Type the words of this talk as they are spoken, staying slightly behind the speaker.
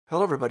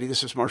Hello, everybody.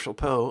 This is Marshall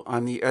Poe.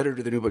 I'm the editor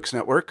of the New Books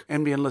Network.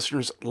 NBN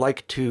listeners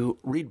like to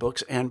read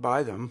books and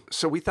buy them.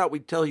 So we thought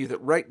we'd tell you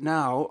that right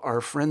now, our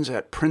friends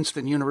at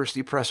Princeton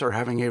University Press are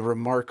having a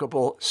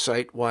remarkable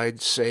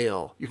site-wide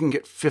sale. You can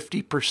get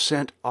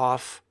 50%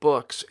 off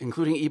books,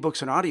 including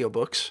ebooks and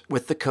audiobooks,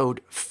 with the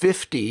code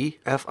 50,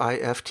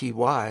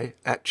 F-I-F-T-Y,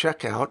 at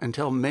checkout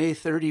until May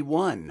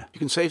 31. You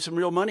can save some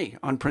real money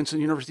on Princeton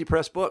University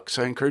Press books.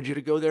 I encourage you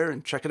to go there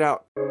and check it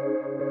out.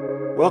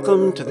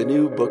 Welcome to the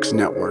New Books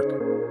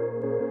Network.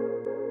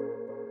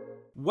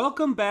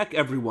 Welcome back,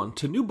 everyone,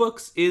 to New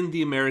Books in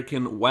the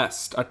American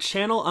West, a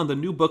channel on the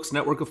New Books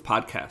network of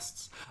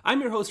podcasts.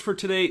 I'm your host for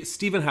today,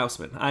 Stephen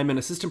Hausman. I'm an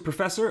assistant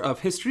professor of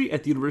history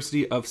at the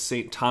University of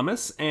St.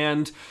 Thomas,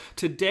 and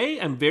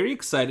today I'm very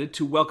excited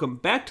to welcome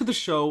back to the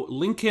show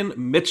Lincoln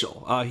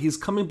Mitchell. He's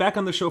coming back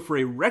on the show for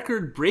a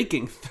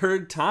record-breaking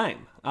third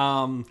time.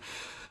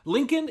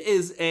 Lincoln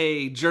is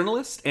a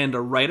journalist and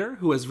a writer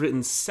who has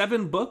written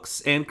 7 books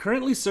and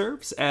currently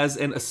serves as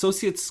an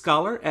associate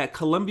scholar at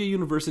Columbia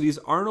University's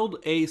Arnold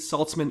A.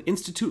 Saltzman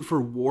Institute for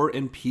War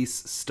and Peace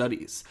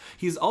Studies.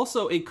 He's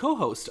also a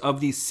co-host of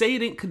the Say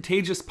It Ain't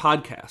Contagious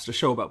podcast, a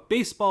show about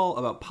baseball,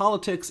 about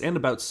politics, and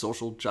about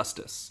social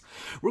justice.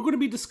 We're going to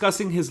be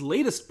discussing his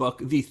latest book,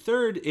 the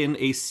third in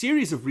a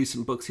series of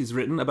recent books he's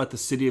written about the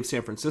city of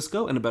San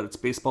Francisco and about its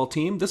baseball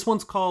team. This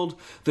one's called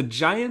The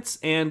Giants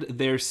and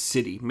Their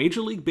City, Major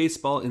League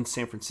Baseball in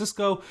San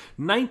Francisco,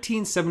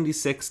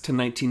 1976 to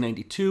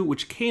 1992,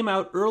 which came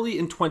out early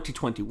in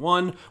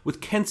 2021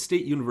 with Kent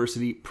State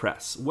University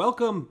Press.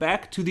 Welcome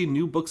back to the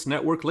New Books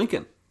Network,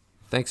 Lincoln.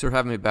 Thanks for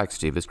having me back,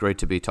 Steve. It's great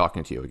to be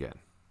talking to you again.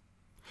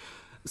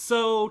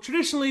 So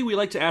traditionally, we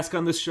like to ask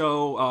on this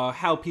show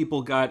how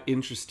people got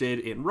interested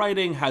in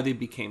writing, how they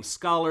became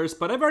scholars,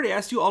 but I've already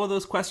asked you all of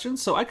those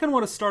questions, so I kind of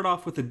want to start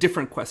off with a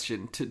different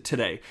question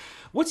today.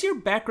 What's your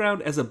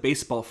background as a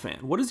baseball fan?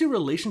 What is your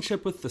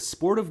relationship with the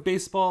sport of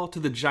baseball, to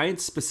the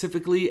Giants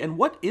specifically, and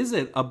what is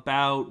it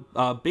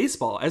about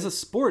baseball as a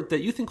sport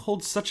that you think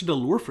holds such an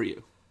allure for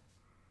you?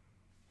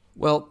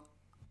 Well,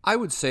 I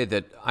would say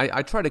that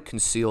I try to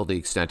conceal the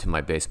extent of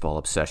my baseball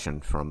obsession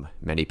from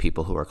many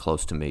people who are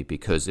close to me,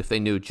 because if they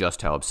knew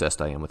just how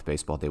obsessed I am with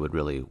baseball, they would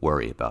really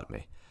worry about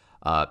me.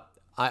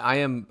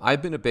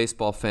 I've been a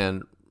baseball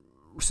fan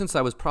since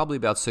I was probably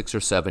about 6 or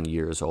 7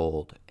 years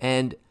old,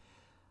 and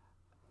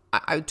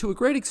I to a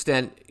great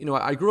extent,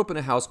 I grew up in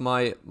a house.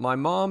 My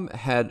mom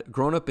had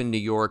grown up in New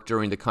York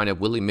during the kind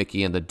of Willie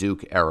Mickey and the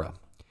Duke era.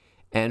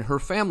 And her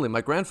family, my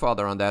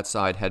grandfather on that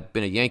side, had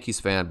been a Yankees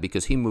fan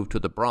because he moved to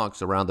the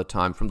Bronx around the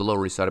time, from the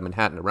Lower East Side of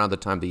Manhattan, around the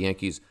time the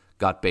Yankees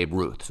got Babe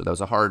Ruth. So that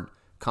was a hard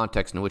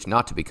context in which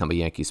not to become a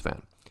Yankees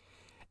fan.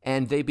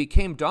 And they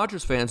became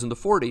Dodgers fans in the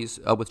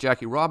 40s with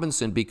Jackie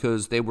Robinson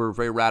because they were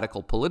very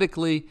radical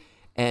politically,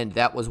 and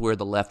that was where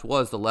the left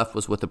was. The left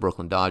was with the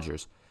Brooklyn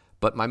Dodgers.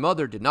 But my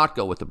mother did not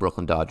go with the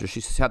Brooklyn Dodgers.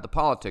 She had the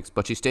politics,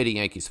 but she stayed a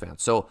Yankees fan.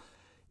 So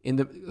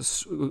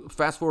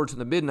fast forward to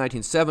the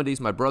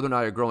mid-1970s, my brother and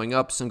I are growing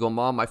up, single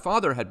mom. My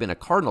father had been a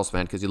Cardinals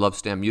fan because he loved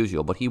Stan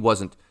Musial, but he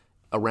wasn't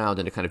around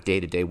in a kind of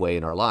day-to-day way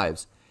in our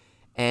lives.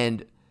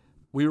 And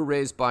we were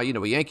raised by,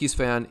 a Yankees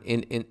fan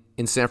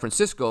in San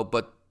Francisco,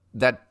 but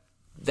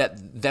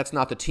that's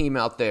not the team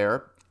out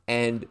there.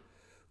 And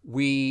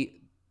we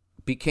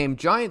became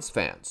Giants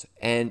fans,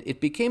 and it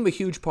became a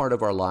huge part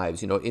of our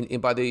lives.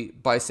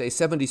 By say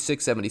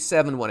 76,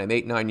 77, when I'm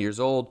 8, 9 years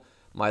old,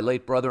 my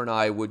late brother and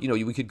I would,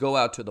 we could go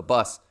out to the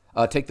bus,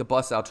 take the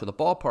bus out to the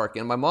ballpark,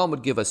 and my mom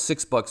would give us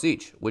 $6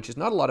 each, which is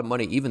not a lot of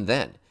money even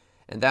then.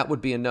 And that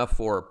would be enough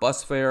for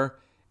bus fare,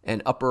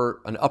 an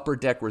upper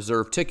deck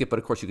reserve ticket, but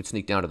of course you could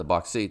sneak down to the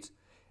box seats,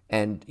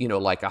 and,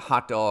 like a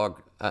hot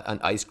dog, an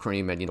ice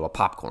cream, and, a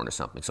popcorn or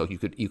something. So you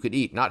could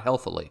eat, not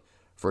healthily,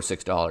 for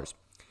 $6.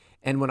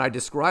 And when I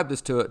described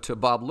this to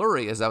Bob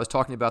Lurie, as I was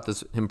talking about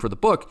him for the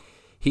book,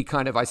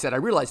 I said, I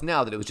realize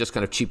now that it was just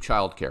kind of cheap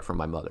childcare from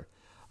my mother.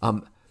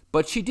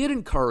 But she did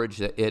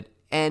encourage it,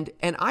 and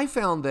I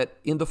found that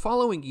in the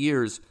following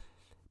years,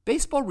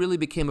 baseball really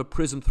became a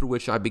prism through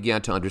which I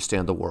began to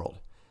understand the world.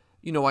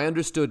 I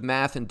understood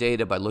math and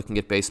data by looking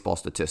at baseball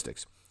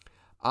statistics.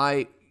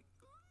 I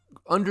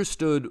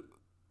understood,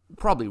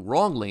 probably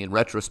wrongly in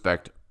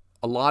retrospect,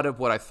 a lot of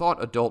what I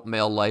thought adult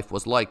male life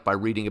was like by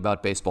reading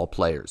about baseball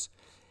players.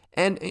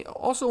 And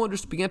also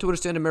began to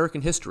understand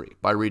American history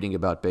by reading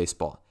about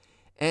baseball.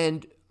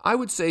 And I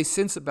would say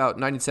since about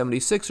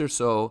 1976 or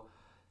so,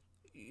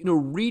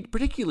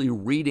 particularly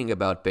reading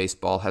about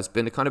baseball has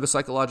been a kind of a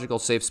psychological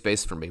safe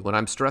space for me. When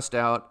I'm stressed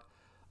out,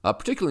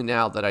 particularly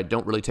now that I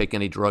don't really take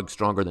any drugs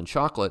stronger than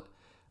chocolate,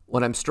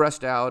 when I'm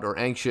stressed out or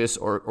anxious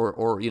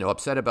or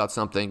upset about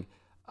something,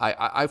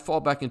 I fall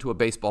back into a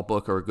baseball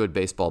book or a good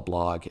baseball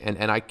blog,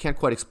 and I can't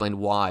quite explain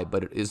why,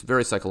 but it is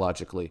very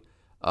psychologically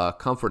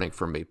comforting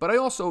for me. But I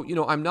also,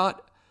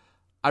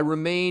 I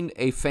remain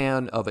a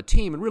fan of a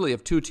team, and really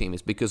of two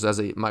teams, because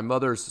my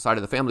mother's side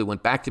of the family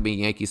went back to being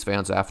Yankees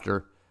fans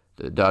after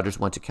the Dodgers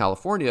went to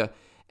California,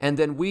 and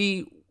then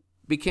we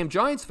became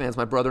Giants fans,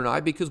 my brother and I,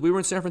 because we were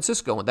in San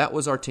Francisco, and that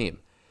was our team.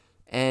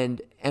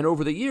 And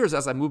over the years,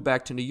 as I moved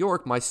back to New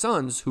York, my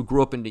sons, who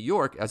grew up in New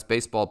York as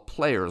baseball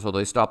players, although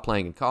they stopped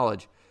playing in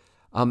college,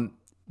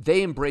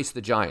 they embraced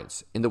the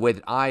Giants in the way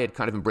that I had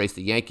kind of embraced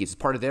the Yankees.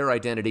 Part of their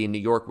identity in New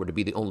York were to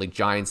be the only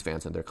Giants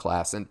fans in their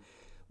class. And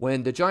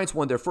when the Giants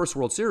won their first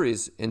World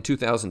Series in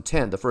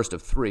 2010, the first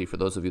of three, for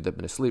those of you that have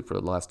been asleep for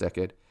the last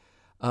decade,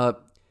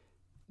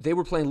 they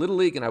were playing Little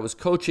League and I was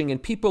coaching,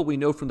 and people we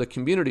know from the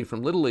community,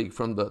 from Little League,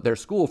 from their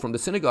school, from the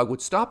synagogue,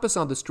 would stop us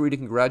on the street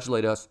and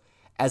congratulate us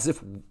as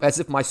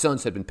if my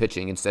sons had been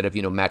pitching instead of,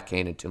 Matt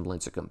Cain and Tim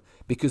Lincecum,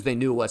 because they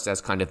knew us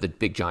as kind of the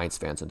big Giants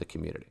fans in the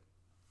community.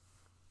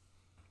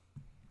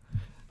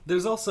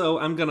 There's also,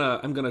 I'm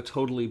gonna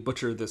totally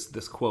butcher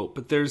this quote,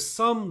 but there's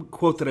some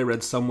quote that I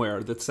read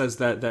somewhere that says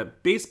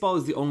that baseball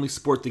is the only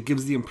sport that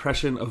gives the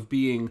impression of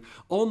being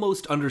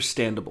almost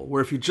understandable,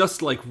 where if you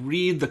just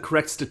read the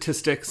correct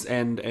statistics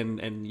and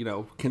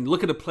can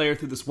look at a player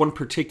through this one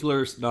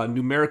particular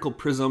numerical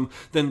prism,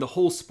 then the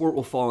whole sport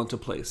will fall into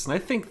place. And I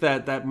think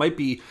that might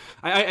be,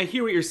 I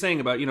hear what you're saying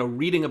about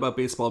reading about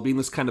baseball being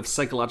this kind of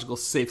psychological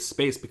safe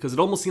space, because it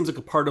almost seems like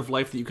a part of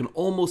life that you can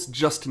almost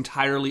just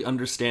entirely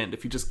understand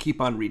if you just keep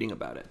on reading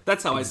about it.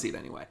 That's how I see it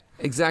anyway.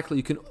 Exactly.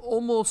 You can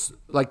almost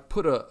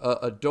put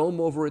a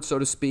dome over it, so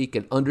to speak,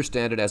 and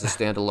understand it as a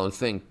standalone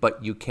thing,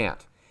 but you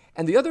can't.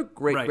 And the other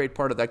great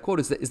part of that quote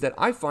is that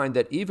I find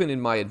that even in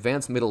my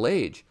advanced middle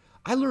age,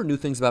 I learn new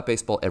things about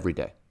baseball every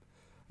day.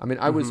 I mean,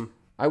 I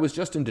was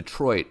just in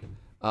Detroit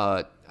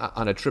on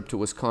a trip to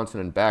Wisconsin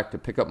and back to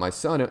pick up my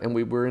son, and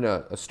we were in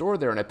a store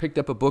there, and I picked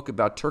up a book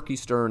about Turkey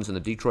Stearns and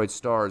the Detroit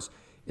Stars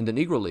in the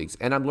Negro Leagues,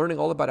 and I'm learning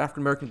all about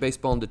African-American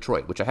baseball in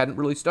Detroit, which I hadn't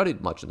really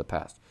studied much in the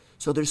past.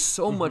 So there's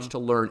so much to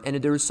learn, and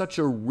there is such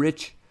a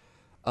rich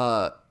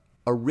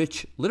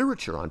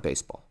literature on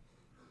baseball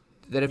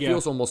that it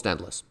feels almost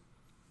endless.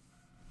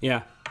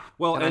 Yeah.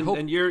 Well, and I hope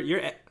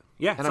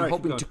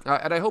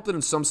that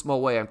in some small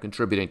way I'm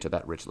contributing to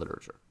that rich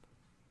literature.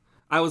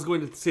 I was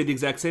going to say the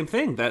exact same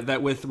thing,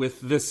 that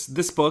with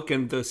this book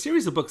and the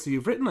series of books that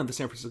you've written on the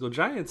San Francisco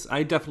Giants,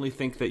 I definitely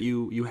think that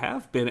you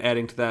have been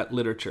adding to that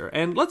literature.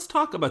 And let's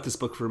talk about this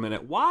book for a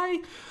minute. Why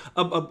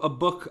a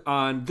book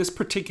on this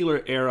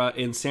particular era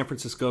in San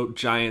Francisco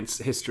Giants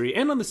history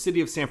and on the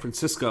city of San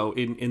Francisco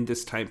in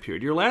this time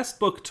period? Your last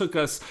book took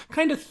us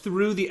kind of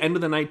through the end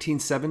of the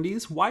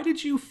 1970s. Why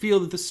did you feel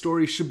that the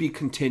story should be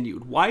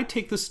continued? Why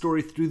take the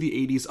story through the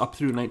 80s up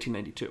through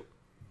 1992?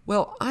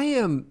 Well,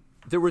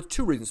 there were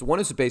two reasons. One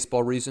is a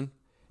baseball reason,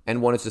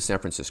 and one is the San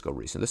Francisco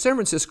reason. The San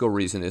Francisco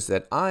reason is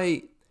that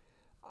I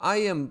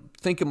am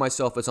thinking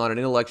myself as on an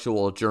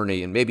intellectual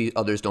journey, and maybe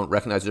others don't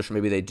recognize this, or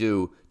maybe they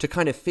do, to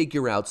kind of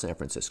figure out San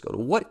Francisco.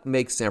 What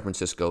makes San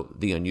Francisco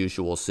the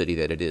unusual city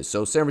that it is?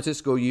 So San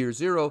Francisco Year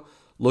Zero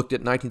looked at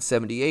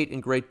 1978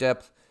 in great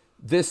depth.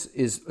 This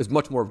is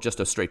much more of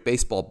just a straight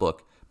baseball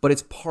book, but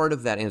it's part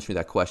of that answering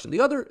that question. The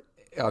other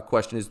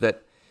question is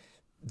that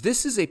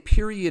this is a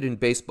period in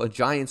baseball,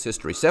 Giants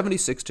history,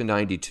 76 to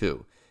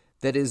 92,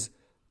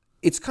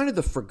 it's kind of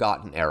the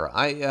forgotten era.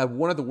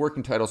 One of the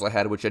working titles I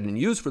had, which I didn't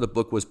use for the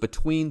book, was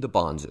Between the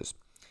Bondses.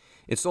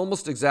 It's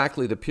almost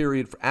exactly the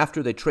period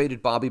after they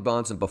traded Bobby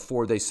Bonds and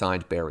before they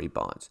signed Barry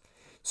Bonds.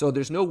 So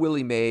there's no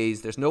Willie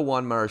Mays, there's no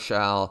Juan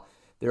Marichal,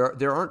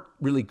 there aren't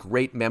really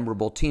great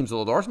memorable teams,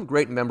 although there are some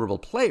great memorable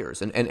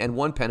players and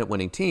one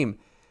pennant-winning team,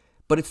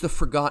 but it's the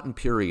forgotten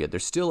period. They're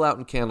still out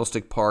in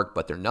Candlestick Park,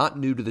 but they're not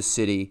new to the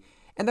city.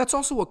 And that's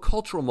also a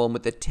cultural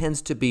moment that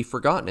tends to be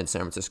forgotten in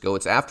San Francisco.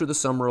 It's after the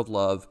Summer of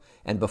Love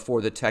and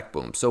before the tech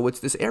boom. So it's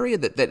this area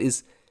that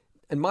is,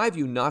 in my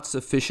view, not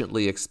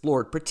sufficiently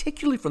explored,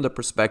 particularly from the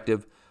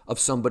perspective of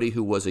somebody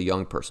who was a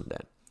young person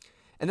then.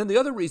 And then the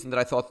other reason that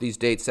I thought these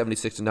dates,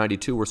 76 and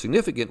 92, were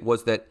significant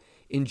was that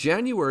in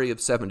January of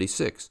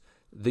 76,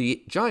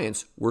 the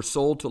Giants were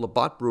sold to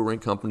Labatt Brewing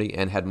Company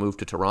and had moved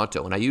to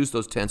Toronto. And I use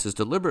those tenses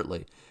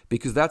deliberately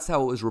because that's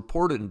how it was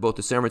reported in both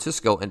the San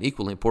Francisco and,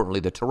 equally importantly,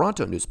 the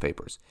Toronto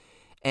newspapers.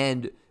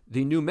 And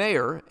the new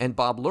mayor and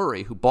Bob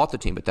Lurie, who bought the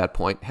team at that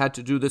point, had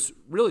to do this,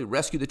 really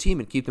rescue the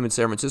team and keep them in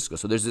San Francisco.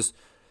 So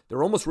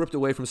they're almost ripped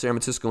away from San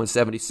Francisco in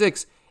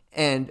 76.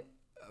 And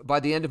by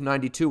the end of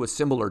 92, a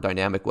similar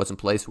dynamic was in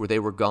place where they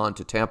were gone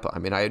to Tampa. I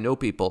mean, I know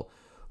people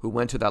who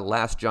went to that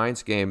last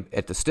Giants game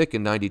at the Stick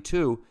in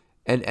 92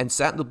 and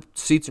sat in the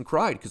seats and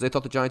cried because they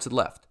thought the Giants had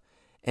left.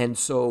 And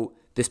so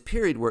this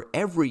period where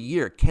every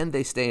year, can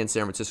they stay in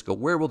San Francisco?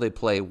 Where will they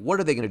play? What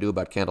are they going to do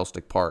about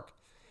Candlestick Park?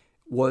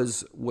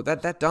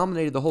 That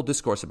dominated the whole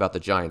discourse about the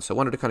Giants. So I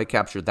wanted to kind of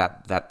capture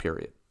that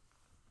period.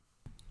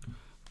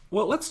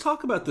 Well, let's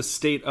talk about the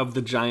state of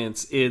the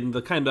Giants in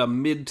the kind of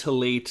mid to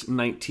late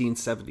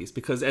 1970s,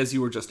 because as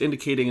you were just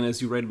indicating and as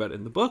you write about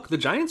in the book, the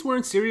Giants were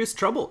in serious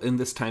trouble in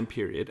this time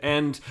period.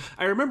 And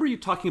I remember you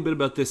talking a bit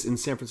about this in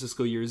San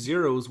Francisco Year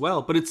Zero as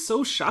well, but it's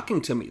so shocking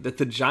to me that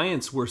the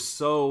Giants were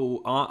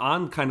so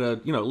on kind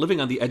of, living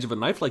on the edge of a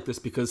knife like this,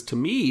 because to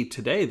me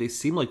today, they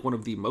seem like one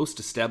of the most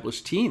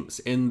established teams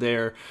in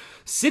their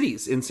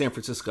cities in San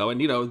Francisco.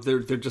 And,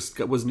 there just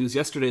was news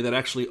yesterday that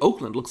actually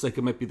Oakland looks like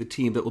it might be the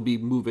team that will be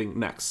moving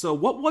next. So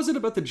what was it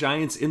about the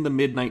Giants in the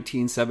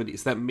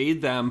mid-1970s that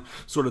made them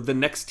sort of the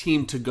next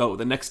team to go,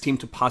 the next team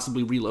to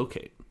possibly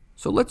relocate?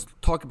 So let's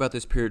talk about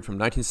this period from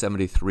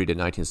 1973 to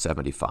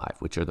 1975,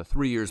 which are the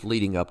 3 years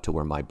leading up to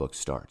where my book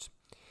starts.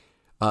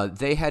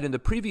 They had, in the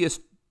previous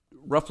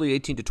roughly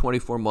 18 to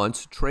 24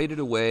 months, traded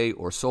away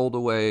or sold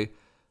away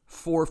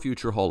 4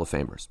 future Hall of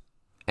Famers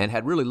and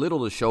had really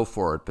little to show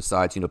for it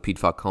besides, Pete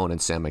Falcone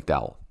and Sam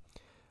McDowell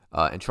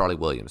and Charlie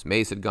Williams.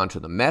 Mays had gone to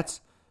the Mets,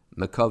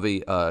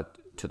 McCovey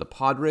to the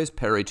Padres,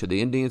 Perry to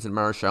the Indians, and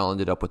Marichal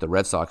ended up with the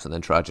Red Sox and then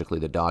tragically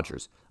the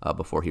Dodgers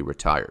before he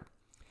retired.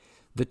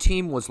 The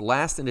team was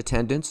last in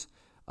attendance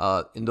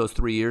in those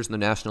 3 years in the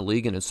National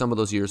League and in some of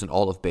those years in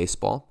all of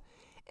baseball.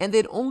 And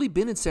they'd only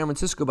been in San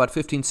Francisco about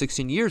 15,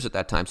 16 years at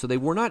that time, so they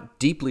were not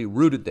deeply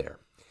rooted there.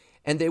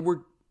 And they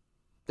were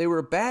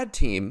a bad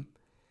team.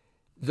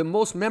 The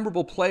most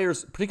memorable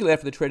players, particularly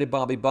after they traded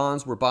Bobby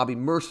Bonds, were Bobby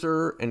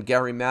Mercer and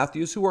Gary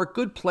Matthews, who are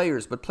good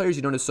players, but players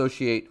you don't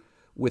associate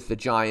with the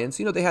Giants.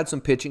 They had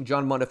some pitching.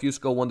 John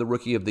Montefusco won the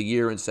Rookie of the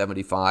Year in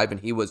 75,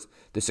 and he was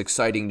this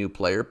exciting new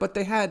player. But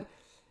they had,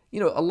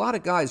 a lot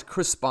of guys,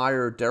 Chris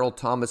Spire, Darryl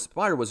Thomas.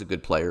 Spire was a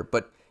good player,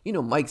 but,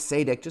 Mike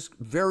Sadek, just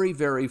very,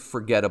 very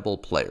forgettable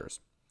players.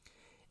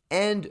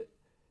 And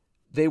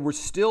they were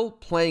still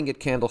playing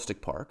at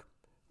Candlestick Park,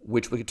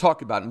 which we could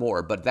talk about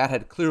more, but that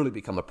had clearly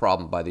become a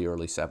problem by the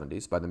early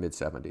 70s, by the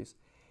mid-70s.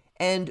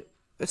 And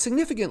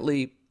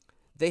significantly,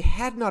 they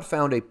had not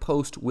found a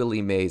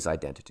post-Willie Mays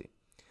identity.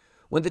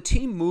 When the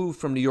team moved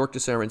from New York to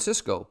San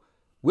Francisco,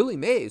 Willie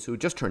Mays, who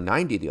just turned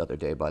 90 the other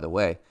day, by the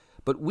way,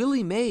 but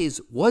Willie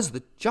Mays was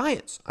the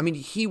Giants. I mean,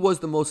 he was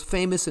the most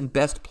famous and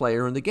best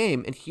player in the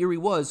game, and here he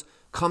was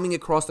coming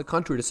across the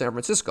country to San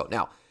Francisco.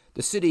 Now,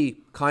 the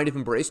city kind of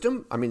embraced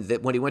him. I mean,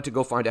 when he went to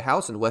go find a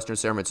house in western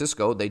San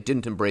Francisco, they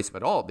didn't embrace him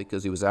at all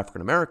because he was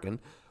African-American.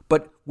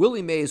 But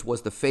Willie Mays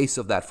was the face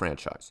of that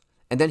franchise.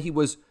 And then he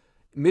was,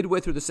 midway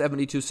through the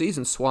 72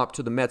 season, swapped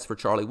to the Mets for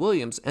Charlie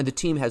Williams, and the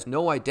team has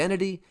no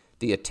identity.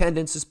 The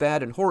attendance is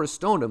bad, and Horace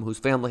Stoneham, whose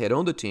family had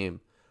owned the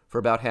team for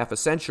about half a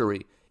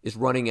century, is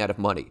running out of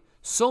money.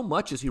 So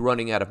much is he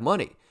running out of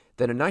money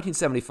that in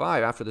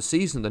 1975, after the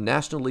season, the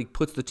National League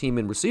puts the team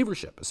in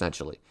receivership,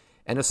 essentially,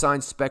 and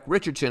assigns Spec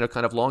Richardson, a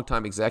kind of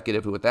longtime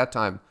executive who at that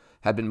time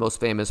had been most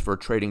famous for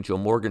trading Joe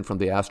Morgan from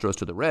the Astros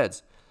to the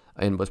Reds,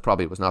 and was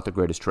not the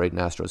greatest trade in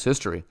Astros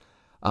history,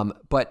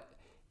 but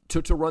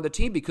to run the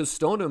team because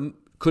Stoneham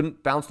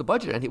couldn't balance the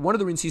budget. And one of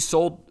the reasons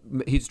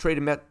he's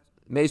traded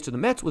Mays to the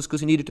Mets was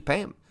because he needed to pay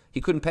him.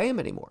 He couldn't pay him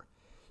anymore.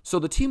 So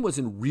the team was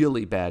in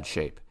really bad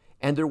shape.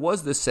 And there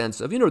was this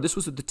sense of, this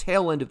was at the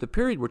tail end of the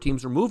period where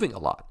teams were moving a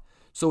lot.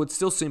 So it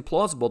still seemed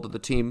plausible that the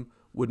team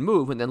would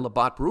move. And then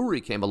Labatt Brewery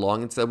came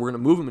along and said, we're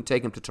going to move him and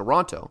take him to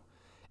Toronto.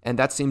 And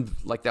that seemed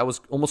like that was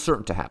almost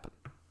certain to happen.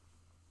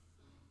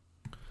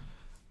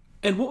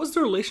 And what was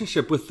the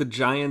relationship with the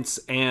Giants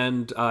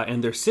and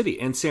their city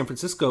and San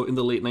Francisco in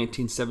the late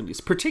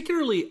 1970s,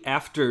 particularly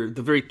after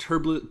the very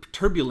turbulent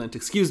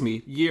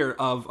year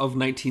of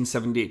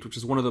 1978, which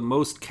is one of the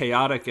most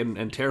chaotic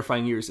and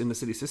terrifying years in the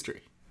city's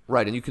history?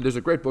 Right, and there's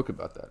a great book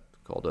about that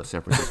called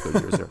San Francisco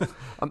Years There.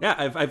 Yeah,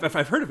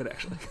 I've heard of it,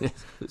 actually.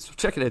 So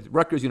check it out.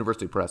 Rutgers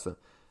University Press.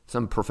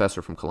 Some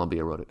professor from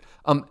Columbia wrote it.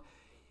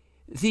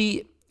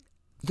 The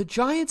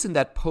Giants in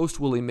that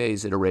post-Willie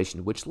Mays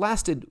iteration, which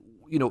lasted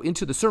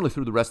certainly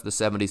through the rest of the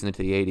 70s and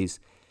into the 80s,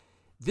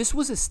 this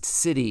was a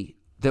city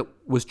that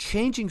was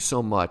changing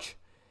so much,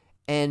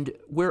 and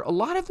where a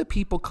lot of the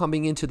people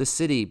coming into the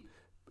city,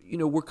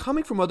 were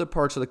coming from other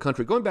parts of the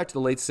country, going back to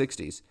the late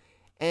 60s,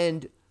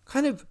 and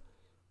kind of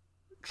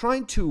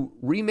trying to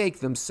remake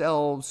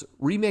themselves,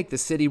 remake the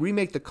city,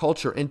 remake the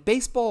culture. And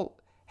baseball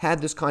had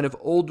this kind of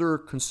older,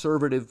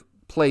 conservative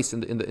place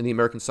in the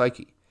American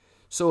psyche.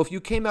 So if you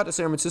came out to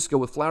San Francisco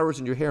with flowers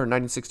in your hair in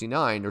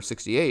 1969 or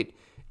 68,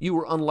 you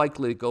were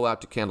unlikely to go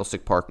out to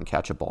Candlestick Park and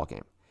catch a ball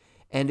game.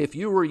 And if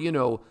you were,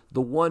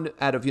 the one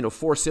out of,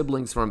 4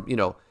 siblings from,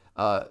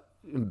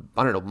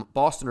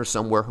 Boston or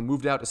somewhere who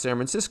moved out to San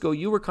Francisco,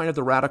 you were kind of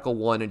the radical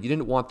one, and you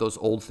didn't want those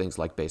old things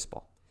like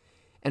baseball.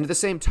 And at the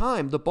same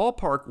time, the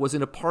ballpark was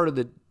in a part of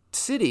the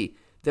city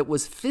that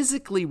was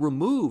physically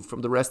removed from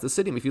the rest of the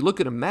city. I mean, if you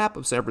look at a map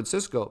of San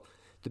Francisco,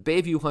 the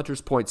Bayview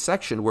Hunters Point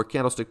section where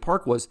Candlestick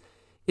Park was,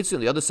 it's on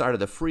the other side of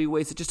the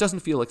freeways. It just doesn't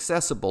feel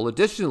accessible.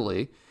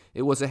 Additionally,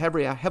 it was a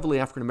heavily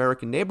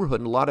African-American neighborhood,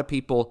 and a lot of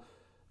people,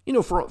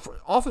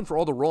 often for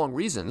all the wrong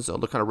reasons, all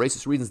the kind of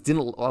racist reasons, a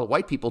lot of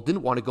white people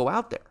didn't want to go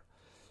out there.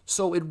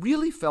 So it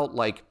really felt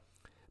like,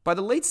 by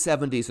the late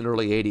 70s and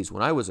early 80s,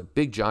 when I was a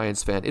big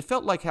Giants fan, it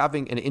felt like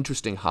having an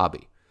interesting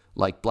hobby,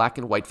 like black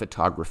and white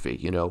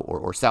photography,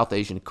 or South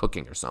Asian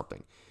cooking or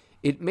something.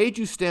 It made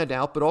you stand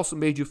out, but also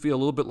made you feel a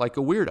little bit like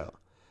a weirdo.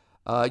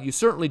 You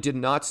certainly did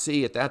not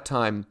see at that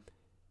time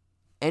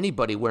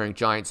anybody wearing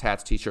Giants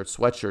hats, T-shirts,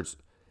 sweatshirts,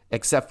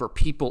 except for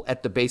people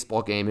at the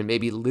baseball game and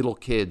maybe little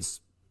kids,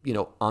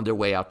 on their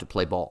way out to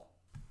play ball.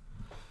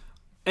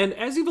 And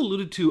as you've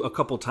alluded to a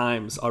couple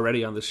times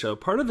already on the show,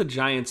 part of the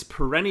Giants'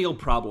 perennial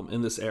problem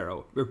in this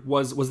era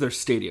was their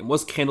stadium,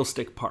 was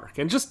Candlestick Park.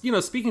 And just,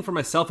 speaking for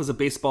myself as a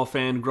baseball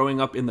fan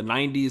growing up in the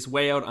 90s,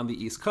 way out on the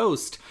East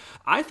Coast,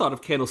 I thought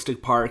of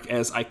Candlestick Park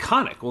as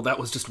iconic. Well, that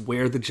was just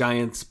where the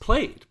Giants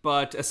played.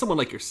 But as someone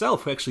like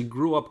yourself who actually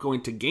grew up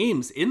going to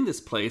games in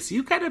this place,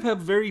 you kind of have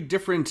very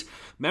different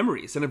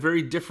memories and a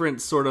very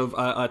different sort of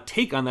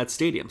take on that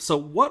stadium. So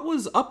what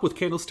was up with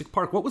Candlestick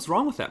Park? What was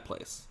wrong with that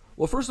place?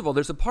 Well, first of all,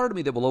 there's a part of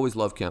me that will always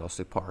love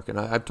Candlestick Park. And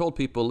I've told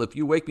people, if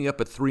you wake me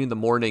up at 3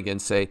 a.m.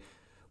 and say,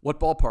 what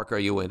ballpark are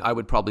you in? I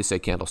would probably say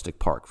Candlestick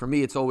Park. For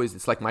me, it's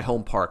like my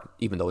home park,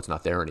 even though it's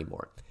not there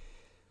anymore.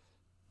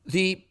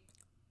 The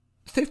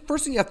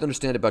first thing you have to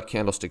understand about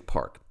Candlestick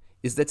Park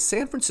is that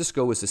San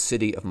Francisco is a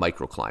city of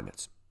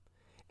microclimates.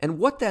 And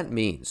what that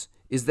means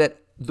is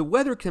that the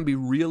weather can be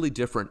really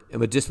different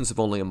in a distance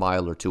of only a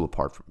mile or two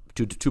apart, from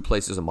two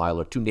places a mile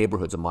or two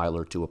neighborhoods a mile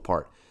or two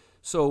apart.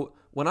 So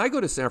when I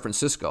go to San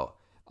Francisco,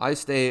 I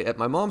stay at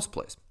my mom's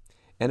place.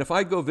 And if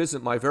I go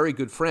visit my very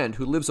good friend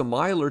who lives a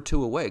mile or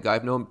two away, a guy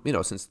I've known,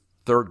 since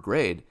third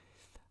grade,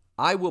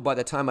 I will, by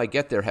the time I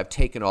get there, have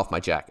taken off my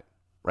jacket,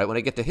 right? When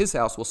I get to his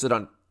house, we'll sit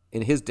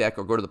in his deck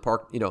or go to the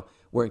park,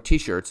 wearing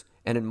T-shirts.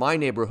 And in my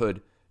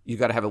neighborhood, you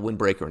got to have a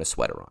windbreaker and a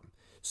sweater on.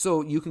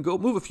 So you can go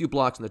move a few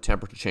blocks and the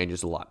temperature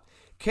changes a lot.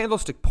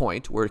 Candlestick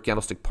Point, where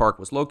Candlestick Park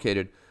was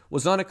located,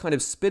 was on a kind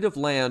of spit of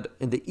land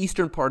in the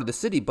eastern part of the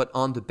city, but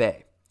on the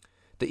bay.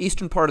 The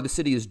eastern part of the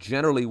city is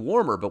generally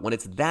warmer, but when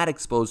it's that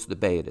exposed to the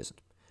bay, it isn't.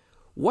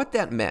 What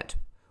that meant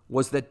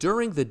was that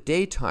during the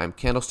daytime,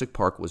 Candlestick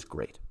Park was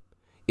great.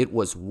 It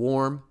was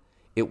warm,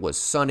 it was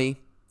sunny,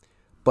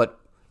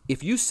 but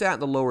if you sat in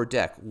the lower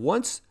deck,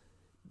 once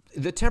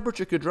the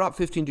temperature could drop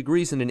 15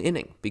 degrees in an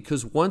inning,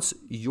 because once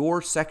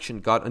your section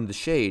got in the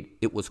shade,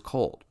 it was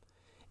cold.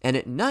 And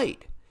at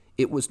night,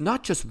 it was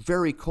not just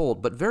very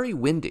cold, but very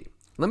windy.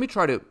 Let me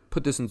try to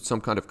put this in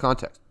some kind of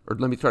context, or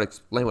let me try to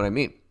explain what I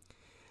mean.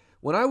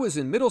 When I was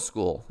in middle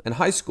school and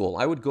high school,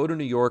 I would go to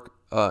New York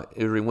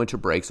during winter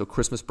break, so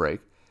Christmas break,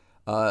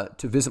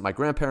 to visit my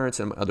grandparents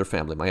and my other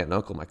family, my aunt and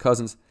uncle, my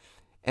cousins.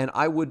 And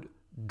I would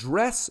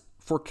dress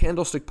for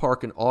Candlestick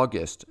Park in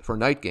August for a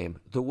night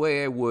game the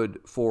way I would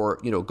for,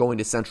 going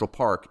to Central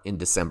Park in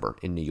December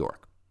in New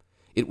York.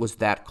 It was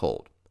that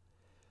cold.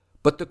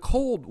 But the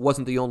cold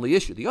wasn't the only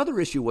issue. The other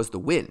issue was the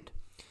wind.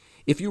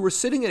 If you were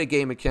sitting at a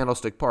game at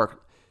Candlestick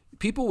Park,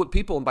 people,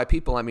 and by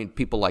people I mean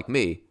people like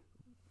me,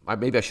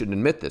 maybe I shouldn't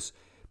admit this,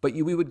 but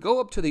we would go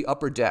up to the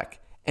upper deck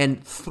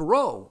and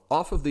throw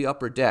off of the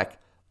upper deck,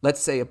 let's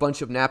say a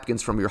bunch of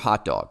napkins from your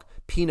hot dog,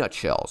 peanut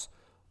shells,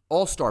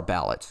 all-star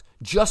ballots,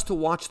 just to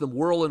watch them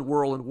whirl and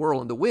whirl and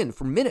whirl in the wind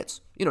for minutes.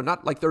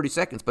 Not like 30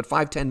 seconds, but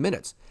 5-10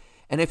 minutes.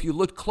 And if you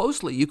looked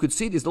closely, you could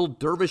see these little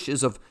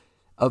dervishes of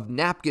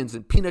napkins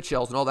and peanut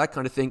shells and all that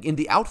kind of thing in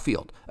the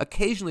outfield,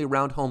 occasionally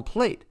around home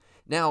plate.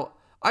 Now,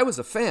 I was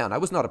a fan. I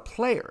was not a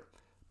player.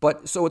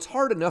 But so it's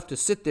hard enough to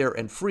sit there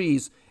and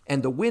freeze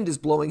and the wind is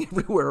blowing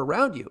everywhere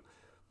around you.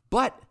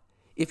 But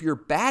if you're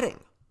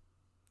batting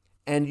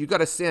and you got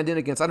to stand in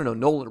against,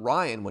 Nolan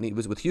Ryan when he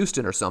was with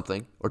Houston or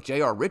something, or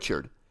J.R.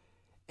 Richard,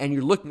 and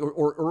you're looking,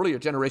 or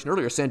generation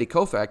earlier, Sandy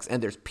Koufax,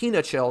 and there's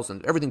peanut shells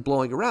and everything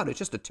blowing around, it's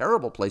just a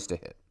terrible place to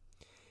hit.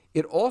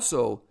 It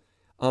also,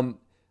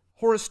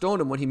 Horace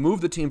Stoneham, when he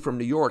moved the team from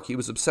New York, he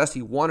was obsessed.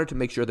 He wanted to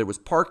make sure there was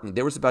parking.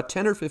 There was about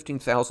 10 or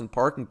 15,000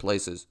 parking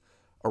places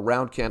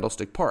around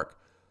Candlestick Park.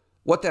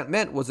 What that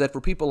meant was that for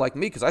people like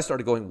me, because I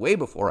started going way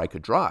before I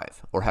could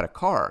drive or had a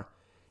car,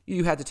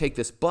 you had to take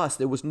this bus.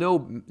 There was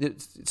no,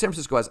 San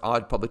Francisco has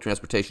odd public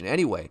transportation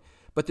anyway,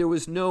 but there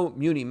was no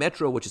Muni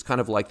Metro, which is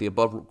kind of like the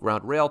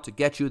above-ground rail, to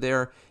get you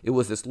there. It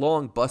was this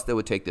long bus that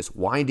would take this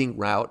winding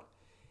route.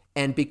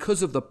 And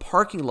because of the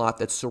parking lot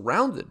that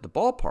surrounded the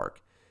ballpark,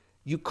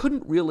 you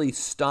couldn't really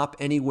stop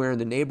anywhere in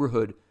the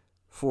neighborhood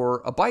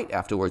for a bite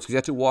afterwards because you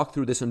had to walk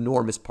through this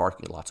enormous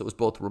parking lot. So it was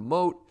both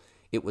remote,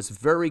 it was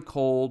very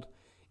cold,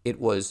 it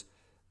was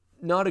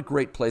not a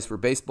great place for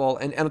baseball,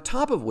 and on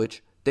top of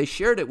which, they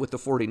shared it with the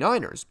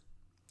 49ers,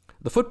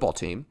 the football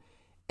team.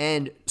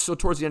 And so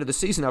towards the end of the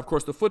season, now, of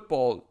course, the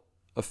football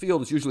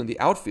field is usually in the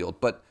outfield,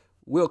 but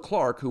Will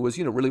Clark, who was,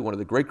 really one of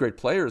the great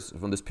players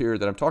from this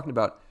period that I'm talking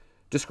about,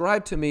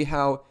 described to me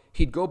how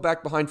he'd go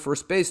back behind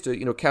first base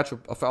to, catch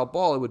a foul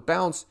ball. It would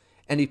bounce,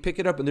 and he'd pick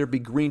it up, and there'd be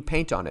green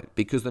paint on it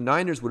because the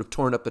Niners would have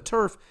torn up the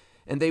turf,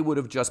 and they would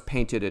have just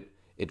painted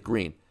it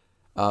green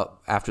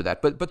after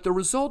that. But the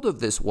result of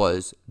this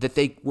was that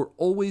they were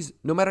always,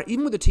 no matter,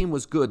 even when the team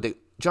was good, the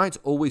Giants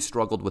always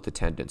struggled with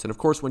attendance. And of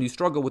course, when you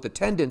struggle with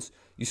attendance,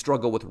 you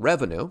struggle with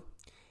revenue.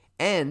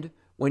 And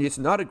when it's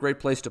not a great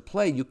place to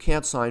play, you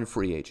can't sign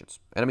free agents.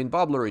 And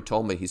Bob Lurie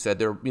told me, he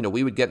said,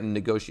 we would get in a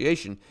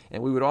negotiation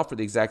and we would offer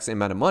the exact same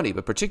amount of money,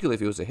 but particularly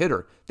if he was a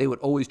hitter, they would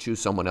always choose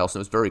someone else.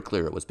 And it was very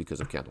clear it was because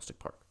of Candlestick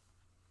Park.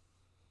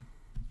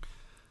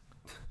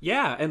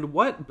 Yeah, and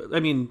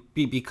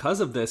because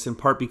of this, in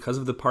part because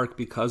of the park,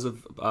 because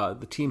of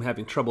the team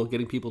having trouble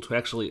getting people to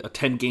actually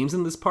attend games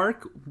in this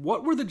park,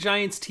 what were the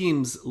Giants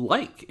teams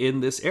like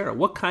in this era?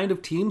 What kind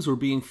of teams were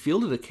being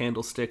fielded at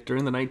Candlestick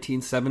during the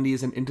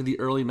 1970s and into the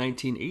early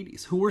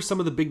 1980s? Who were some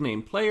of the big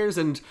name players,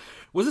 and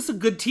was this a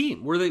good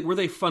team? Were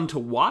they fun to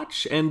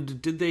watch,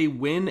 and did they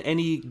win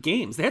any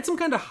games? They had some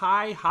kind of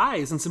high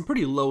highs and some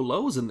pretty low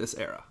lows in this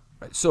era.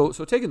 Right. So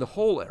taking the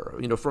whole era,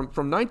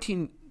 from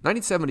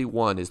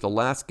 1971 is the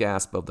last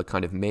gasp of the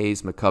kind of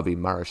Mays, McCovey,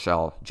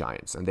 Marichal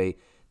Giants. And they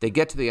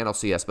get to the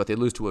NLCS, but they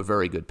lose to a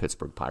very good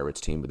Pittsburgh Pirates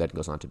team that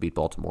goes on to beat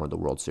Baltimore in the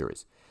World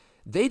Series.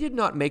 They did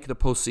not make the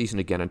postseason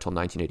again until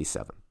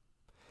 1987.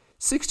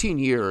 16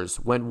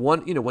 years when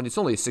when it's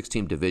only a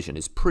 6-team division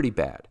is pretty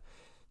bad.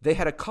 They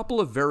had a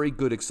couple of very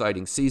good,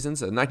 exciting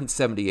seasons. A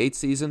 1978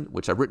 season,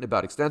 which I've written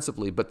about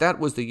extensively, but that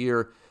was the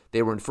year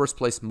they were in first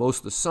place most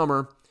of the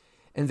summer.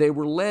 And they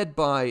were led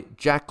by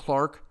Jack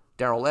Clark,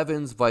 Darrell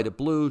Evans, Vida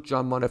Blue,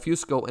 John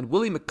Montefusco, and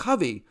Willie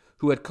McCovey,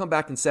 who had come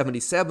back in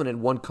 77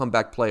 and won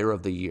Comeback Player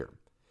of the Year.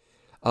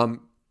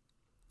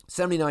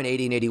 79,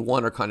 80, and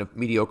 81 are kind of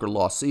mediocre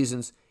lost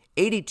seasons.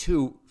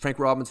 82, Frank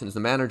Robinson is the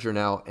manager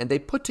now, and they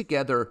put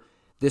together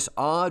this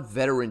odd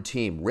veteran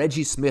team.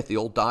 Reggie Smith, the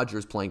old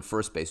Dodgers, playing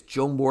first base.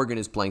 Joe Morgan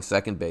is playing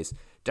second base.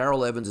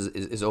 Darrell Evans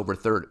is over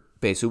third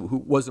base,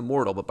 who was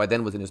immortal, but by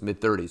then was in his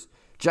mid-30s.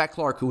 Jack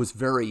Clark, who was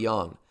very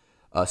young,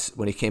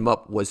 when he came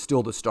up, was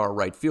still the star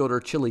right fielder.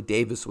 Chili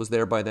Davis was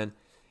there by then.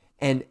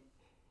 And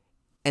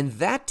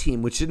that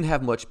team, which didn't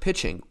have much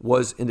pitching,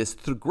 was in this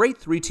great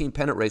 3-team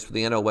pennant race for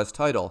the NL West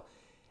title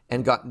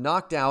and got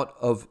knocked out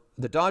of...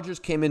 The Dodgers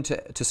came into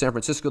San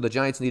Francisco. The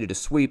Giants needed a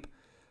sweep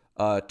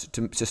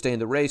to stay in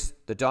the race.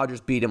 The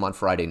Dodgers beat him on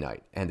Friday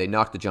night, and they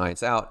knocked the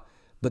Giants out.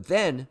 But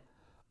then,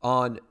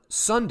 on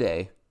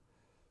Sunday,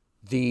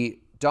 the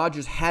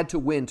Dodgers had to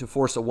win to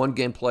force a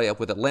 1-game playoff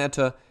with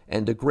Atlanta,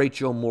 and the great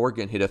Joe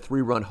Morgan hit a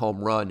 3-run home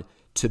run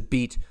to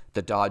beat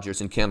the Dodgers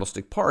in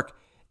Candlestick Park.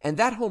 And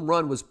that home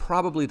run was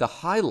probably the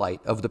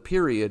highlight of the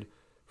period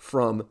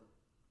from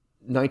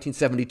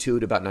 1972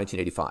 to about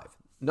 1985.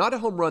 Not a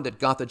home run that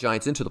got the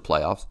Giants into the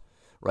playoffs,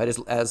 right?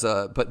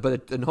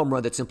 But a home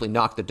run that simply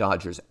knocked the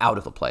Dodgers out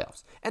of the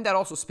playoffs. And that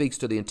also speaks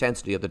to the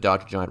intensity of the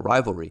Dodger-Giant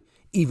rivalry,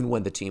 even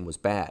when the team was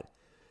bad.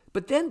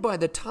 But then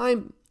that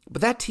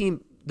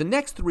team, the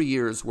next 3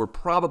 years were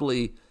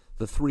probably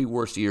the 3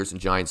 worst years in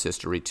Giants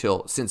history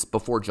since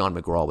before John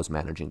McGraw was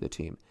managing the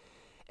team.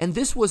 And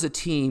this was a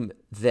team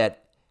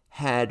that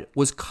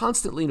was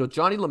constantly,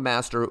 Johnny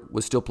LeMaster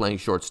was still playing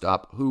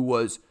shortstop,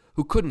 who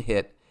couldn't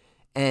hit,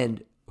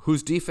 and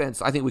whose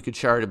defense, I think we could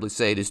charitably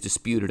say it is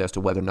disputed as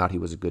to whether or not he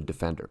was a good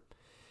defender.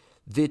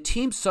 The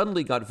team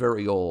suddenly got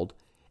very old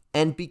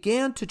and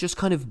began to just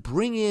kind of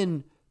bring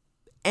in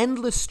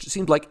endless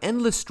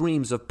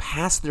streams of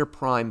past their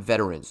prime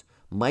veterans.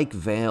 Mike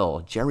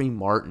Vail, Jerry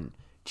Martin,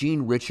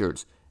 Gene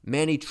Richards,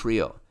 Manny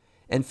Trio,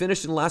 and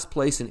finished in last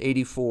place in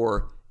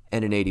 84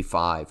 and in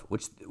 85,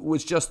 which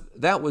was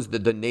that was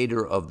the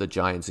nadir of the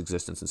Giants'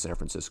 existence in San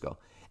Francisco.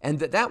 And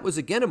that was,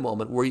 again, a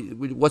moment where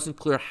it wasn't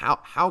clear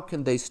how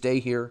can they stay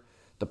here.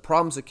 The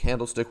problems at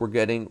Candlestick were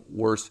getting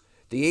worse.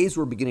 The A's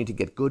were beginning to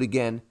get good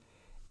again.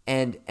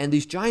 And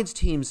these Giants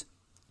teams,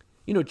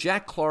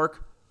 Jack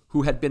Clark,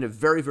 who had been a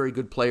very, very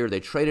good player, they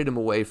traded him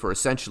away for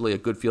essentially a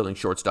good fielding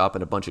shortstop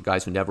and a bunch of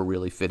guys who never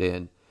really fit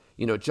in.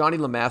 Johnny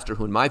LeMaster,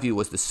 who in my view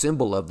was the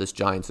symbol of this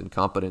Giants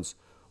incompetence,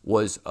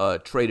 was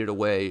traded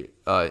away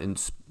in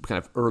kind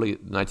of early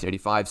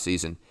 1985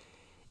 season.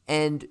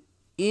 And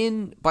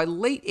by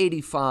late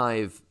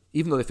 85,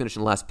 even though they finished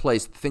in last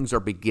place, things are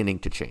beginning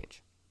to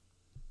change.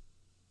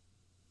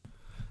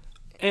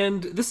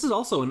 And this is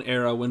also an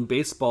era when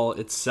baseball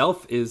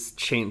itself is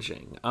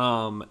changing,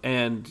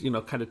 and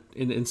kind of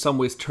in some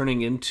ways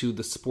turning into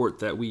the sport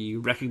that we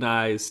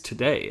recognize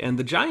today. And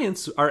the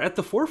Giants are at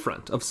the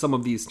forefront of some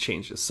of these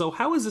changes. So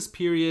how is this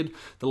period,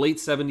 the late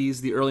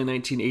 70s, the early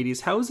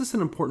 1980s, how is this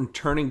an important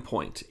turning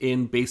point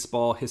in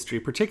baseball history,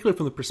 particularly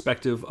from the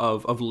perspective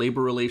of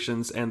labor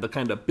relations and the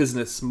kind of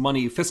business,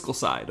 money, fiscal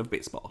side of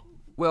baseball?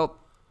 Well,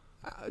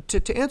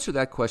 to answer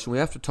that question, we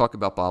have to talk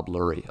about Bob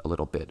Lurie a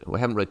little bit.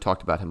 We haven't really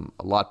talked about him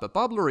a lot, but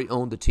Bob Lurie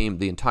owned the team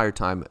the entire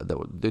time,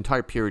 the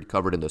entire period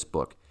covered in this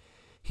book.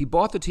 He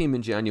bought the team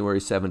in January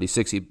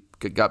 76. He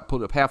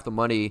pulled up half the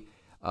money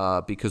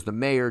because the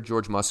mayor,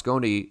 George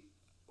Moscone,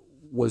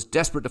 was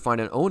desperate to find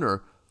an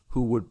owner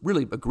who would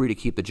really agree to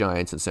keep the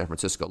Giants in San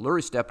Francisco.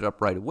 Lurie stepped up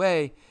right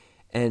away,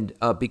 and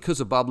because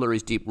of Bob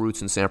Lurie's deep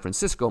roots in San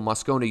Francisco,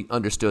 Moscone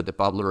understood that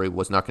Bob Lurie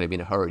was not going to be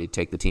in a hurry to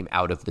take the team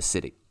out of the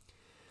city.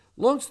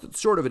 Long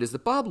short of it is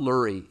that Bob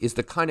Lurie is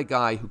the kind of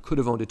guy who could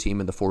have owned a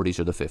team in the 40s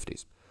or the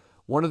 50s.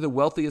 One of the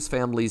wealthiest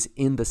families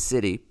in the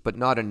city, but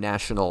not a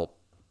national,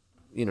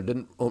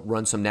 didn't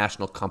run some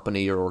national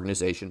company or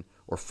organization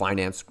or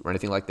finance or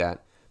anything like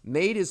that.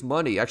 Made his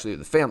money, actually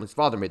his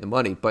father made the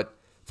money, but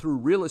through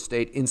real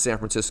estate in San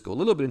Francisco, a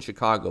little bit in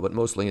Chicago, but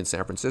mostly in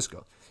San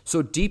Francisco.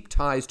 So deep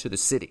ties to the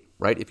city,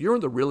 right? If you're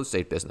in the real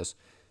estate business,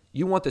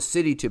 You want the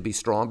city to be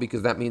strong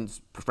because that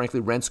means, frankly,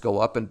 rents go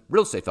up and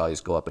real estate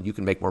values go up and you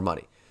can make more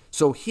money.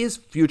 So his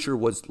future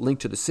was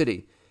linked to the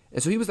city.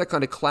 And so he was that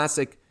kind of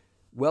classic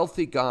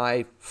wealthy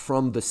guy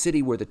from the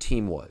city where the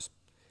team was.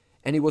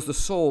 And he was the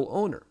sole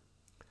owner.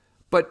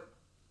 But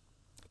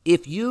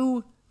if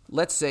you,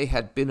 let's say,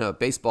 had been a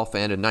baseball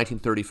fan in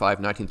 1935,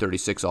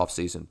 1936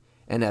 offseason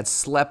and had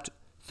slept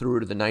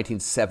through to the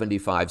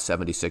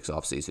 1975-76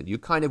 offseason, you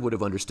kind of would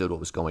have understood what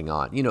was going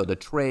on. You know, the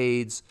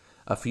trades,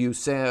 a few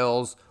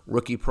sales,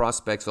 rookie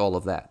prospects, all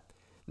of that.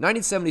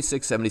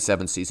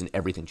 1976-77 season,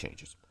 everything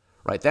changes,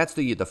 right? That's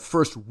the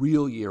first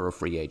real year of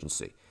free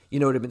agency. You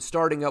know, it had been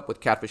starting up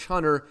with Catfish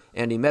Hunter,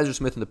 Andy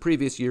Messersmith in the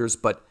previous years,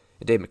 but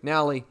Dave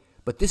McNally.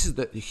 But this is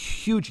the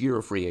huge year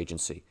of free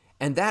agency.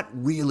 And that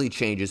really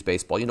changes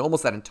baseball. You know,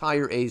 almost that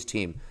entire A's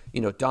team,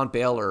 you know, Don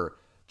Baylor,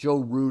 Joe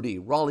Rudi,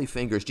 Rollie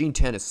Fingers, Gene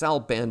Tennis, Sal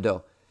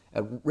Bando,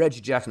 Reggie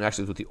Jackson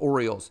actually was with the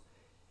Orioles.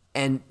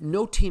 And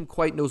no team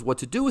quite knows what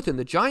to do with him.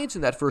 The Giants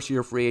in that first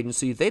year of free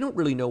agency, they don't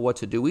really know what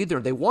to do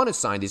either. They want to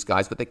sign these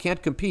guys, but they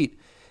can't compete.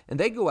 And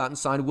they go out and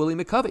sign Willie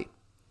McCovey,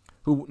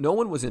 who no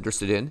one was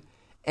interested in.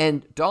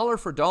 And dollar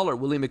for dollar,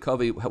 Willie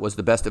McCovey was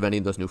the best of any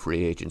of those new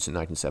free agents in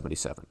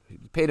 1977.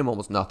 He paid him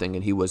almost nothing,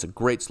 and he was a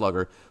great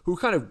slugger who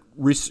kind of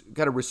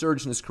got a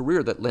resurgence in his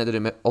career that landed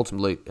him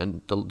ultimately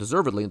and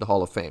deservedly in the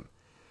Hall of Fame.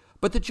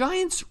 But the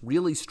Giants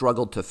really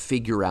struggled to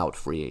figure out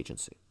free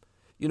agency.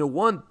 You know,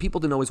 one, people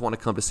didn't always want to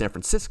come to San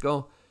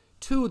Francisco.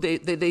 Two,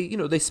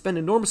 they spend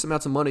enormous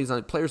amounts of money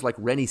on players like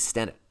Rennie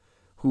Stennett,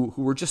 who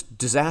were just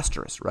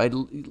disastrous, right?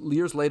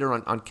 Years later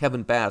on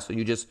Kevin Bass, who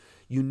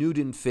you knew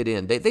didn't fit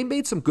in. They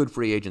made some good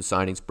free agent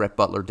signings, Brett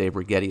Butler, Dave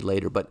Righetti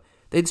later, but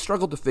they'd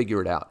struggled to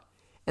figure it out.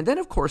 And then,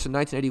 of course, in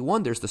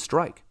 1981, there's the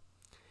strike.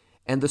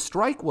 And the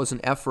strike was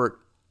an effort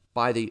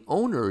by the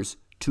owners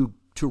to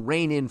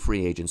rein in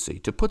free agency,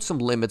 to put some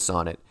limits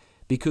on it,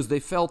 because they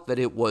felt that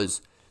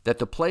that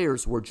the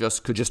players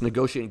could just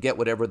negotiate and get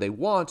whatever they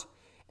want,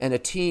 and a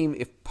team,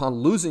 upon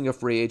losing a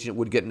free agent,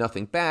 would get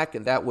nothing back,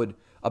 and that would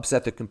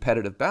upset the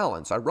competitive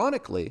balance.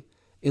 Ironically,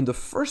 in the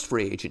first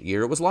free agent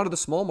year, it was a lot of the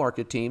small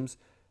market teams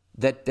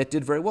that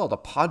did very well. The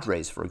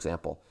Padres, for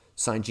example,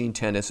 signed Gene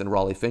Tennis and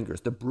Rollie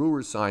Fingers. The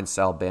Brewers signed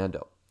Sal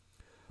Bando.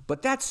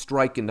 But that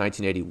strike in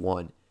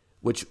 1981,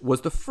 which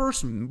was the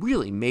first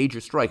really major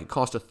strike, it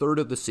cost a third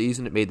of the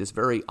season. It made this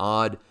very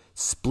odd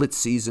split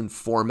season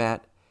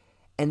format.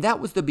 And that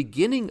was the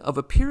beginning of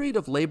a period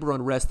of labor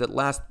unrest that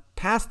lasts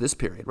past this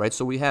period, right?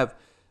 So we have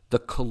the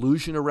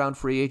collusion around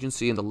free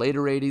agency in the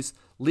later 80s,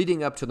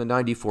 leading up to the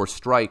 94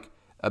 strike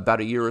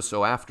about a year or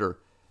so after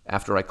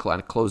I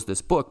closed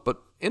this book.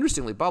 But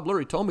interestingly, Bob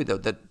Lurie told me, though,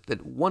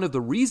 that one of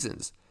the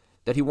reasons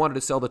that he wanted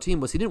to sell the team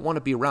was he didn't want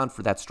to be around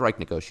for that strike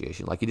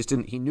negotiation. Like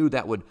he knew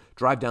that would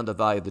drive down the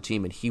value of the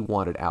team, and he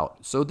wanted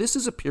out. So this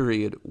is a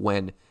period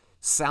when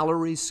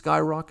salaries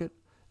skyrocket,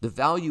 the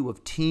value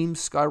of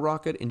teams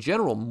skyrocket. In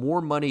general,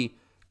 more money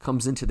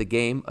comes into the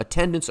game,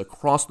 attendance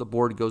across the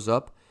board goes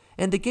up,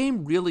 and the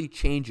game really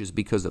changes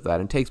because of that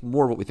and takes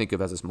more of what we think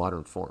of as its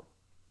modern form.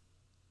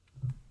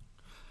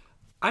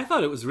 I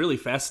thought it was really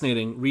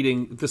fascinating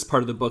reading this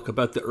part of the book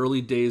about the early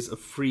days of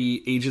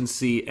free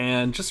agency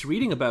and just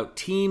reading about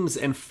teams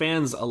and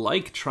fans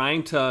alike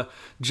trying to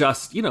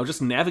just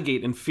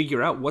navigate and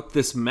figure out what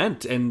this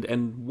meant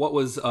and what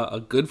was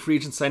a good free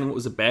agent signing, what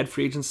was a bad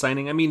free agent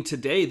signing. I mean,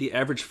 today the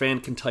average fan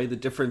can tell you the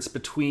difference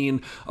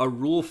between a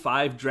Rule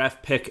 5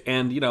 draft pick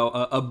and,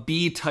 a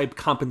B-type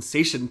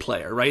compensation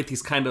player, right?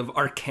 These kind of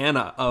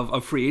arcana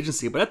of free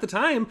agency. But at the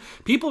time,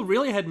 people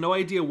really had no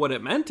idea what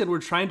it meant and were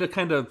trying to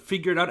kind of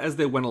figure it out as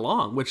they went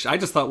along, which I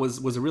just thought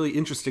was a really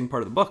interesting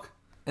part of the book.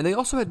 And they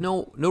also had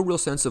no real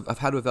sense of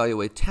how to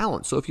evaluate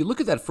talent. So if you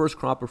look at that first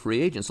crop of free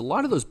agents, a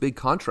lot of those big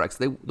contracts,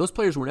 those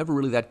players were never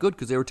really that good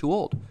because they were too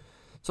old.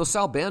 So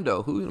Sal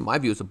Bando, who in my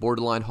view is a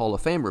borderline Hall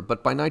of Famer,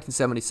 but by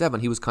 1977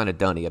 he was kind of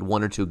done. He had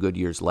 1 or 2 good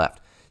years left.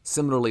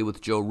 Similarly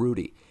with Joe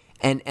Rudi.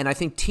 And I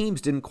think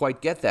teams didn't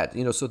quite get that.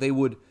 So they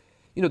would,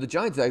 the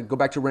Giants, I go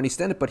back to Rennie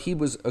Stennett, but he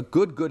was a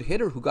good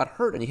hitter who got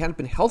hurt and he hadn't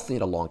been healthy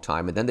in a long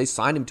time. And then they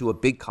signed him to a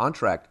big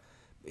contract.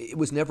 It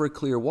was never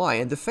clear why.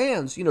 And the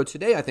fans,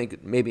 today I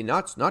think maybe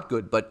not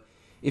good, but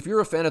if you're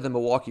a fan of the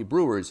Milwaukee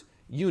Brewers,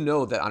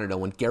 that,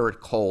 when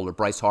Garrett Cole or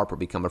Bryce Harper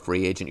become a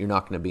free agent, you're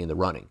not going to be in the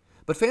running.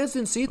 But fans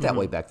didn't see it that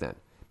way back then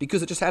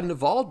because it just hadn't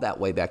evolved that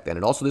way back then.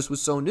 And also this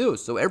was so new.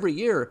 So every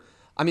year,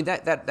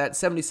 that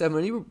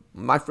 77,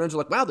 my friends were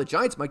like, wow, the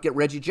Giants might get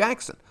Reggie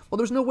Jackson. Well,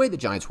 there's no way the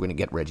Giants were going to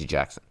get Reggie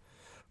Jackson.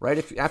 Right?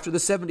 If after the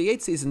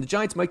 78 season, the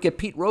Giants might get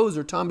Pete Rose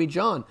or Tommy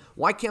John.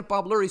 Why can't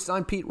Bob Lurie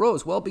sign Pete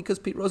Rose? Well, because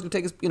Pete Rose can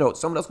take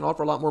someone else can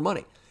offer a lot more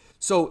money.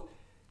 So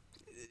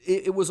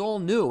it was all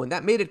new, and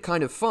that made it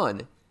kind of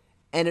fun.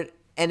 And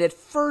at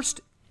first,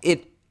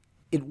 it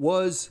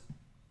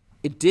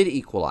did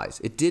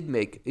equalize. It did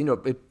make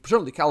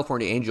certainly the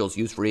California Angels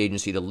used free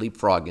agency to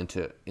leapfrog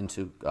into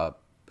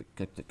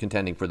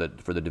contending for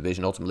the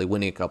division, ultimately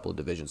winning a couple of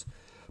divisions.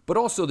 But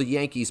also the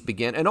Yankees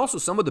began, and also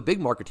some of the big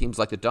market teams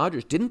like the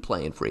Dodgers didn't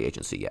play in free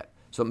agency yet.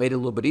 So it made it a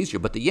little bit easier.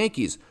 But the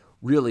Yankees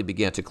really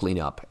began to clean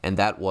up. And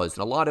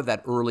a lot of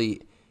that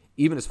early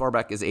even as far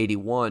back as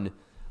 81,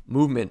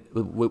 movement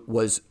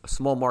was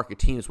small market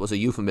teams was a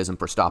euphemism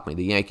for stopping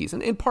the Yankees,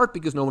 and in part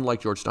because no one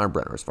liked George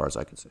Steinbrenner, as far as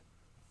I can see.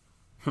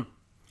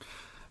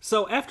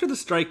 So after the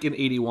strike in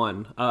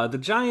 81, the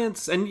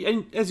Giants, and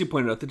as you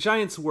pointed out, the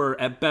Giants were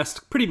at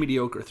best pretty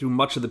mediocre through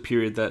much of the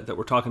period that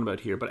we're talking about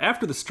here. But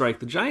after the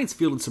strike, the Giants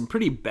fielded some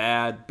pretty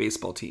bad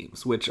baseball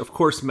teams, which of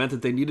course meant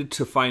that they needed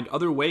to find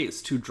other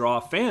ways to draw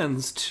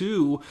fans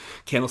to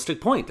Candlestick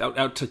Point,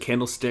 out to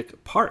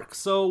Candlestick Park.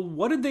 So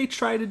what did they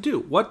try to do?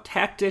 What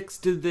tactics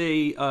did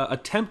they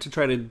attempt to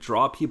try to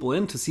draw people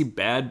in to see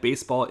bad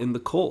baseball in the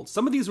cold?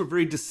 Some of these were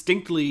very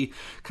distinctly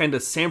kind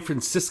of San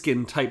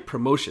Franciscan type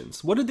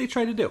promotions. What did they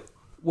try to do?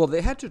 Well,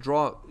 they had to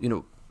draw,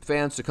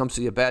 fans to come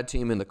see a bad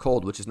team in the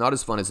cold, which is not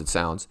as fun as it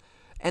sounds.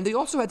 And they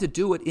also had to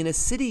do it in a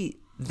city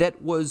that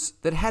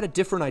had a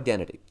different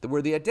identity.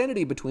 Where the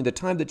identity between the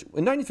time that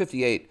in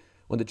 1958,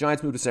 when the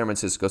Giants moved to San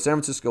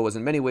Francisco was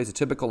in many ways a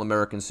typical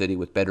American city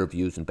with better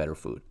views and better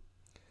food.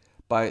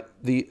 By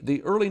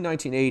the early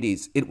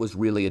 1980s, it was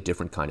really a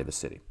different kind of a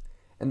city.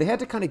 And they had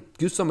to kind of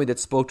do something that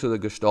spoke to the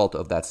gestalt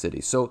of that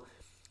city. So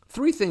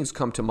 3 things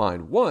come to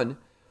mind. One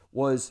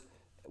was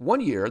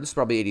one year, this is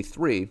probably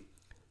 83,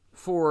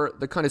 for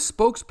the kind of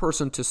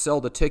spokesperson to sell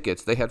the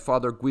tickets, they had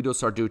Father Guido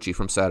Sarducci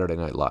from Saturday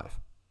Night Live,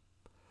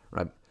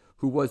 right?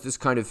 Who was this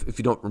kind of, if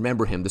you don't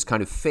remember him, this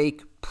kind of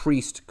fake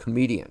priest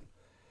comedian.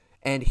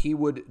 And he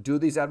would do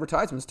these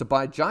advertisements to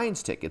buy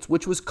Giants tickets,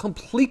 which was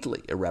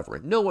completely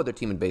irreverent. No other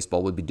team in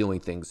baseball would be doing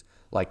things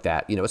like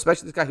that,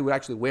 especially this guy who would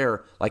actually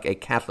wear like a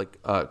Catholic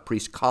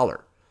priest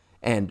collar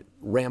and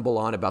ramble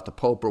on about the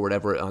Pope or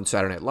whatever on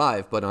Saturday Night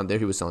Live, but on there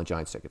he was selling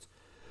Giants tickets.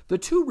 The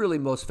 2 really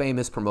most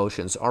famous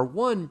promotions are,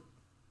 one,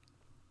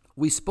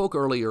 we spoke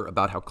earlier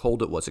about how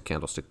cold it was at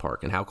Candlestick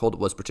Park and how cold it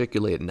was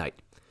particularly at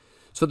night.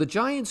 So the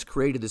Giants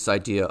created this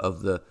idea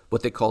of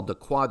what they called the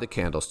Croix de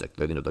Candlestick,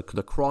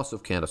 the cross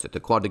of Candlestick, the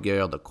Croix de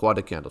Guerre, the Croix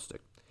de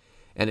Candlestick.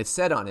 And it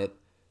said on it,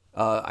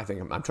 I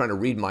think I'm trying to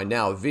read mine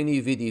now,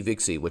 Vini Vidi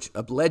Vixi, which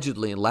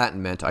allegedly in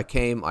Latin meant I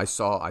came, I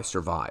saw, I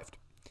survived.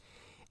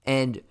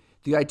 And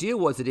the idea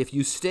was that if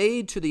you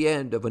stayed to the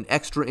end of an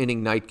extra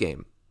inning night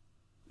game,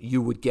 you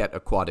would get a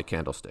Croix de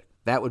Candlestick.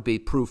 That would be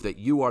proof that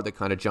you are the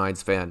kind of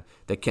Giants fan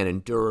that can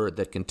endure,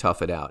 that can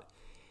tough it out.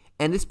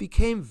 And this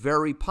became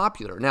very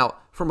popular. Now,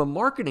 from a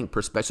marketing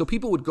perspective, so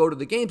people would go to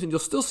the games, and you'll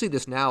still see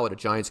this now at a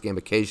Giants game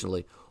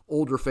occasionally,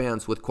 older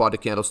fans with Croix de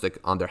Candlestick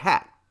on their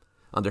hat,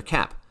 on their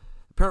cap.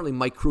 Apparently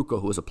Mike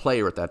Krukow, who was a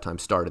player at that time,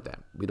 started that.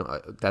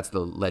 That's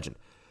the legend.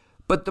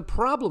 But the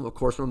problem, of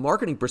course, from a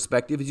marketing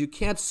perspective is you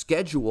can't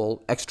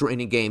schedule extra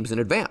inning games in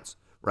advance,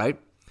 right?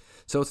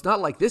 So it's not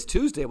like this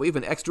Tuesday we have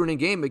an extra inning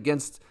game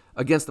against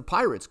the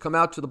Pirates. Come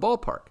out to the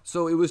ballpark.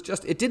 So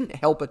it didn't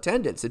help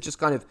attendance. It just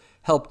kind of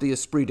helped the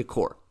esprit de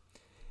corps.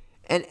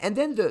 And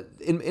then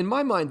in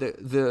my mind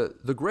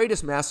the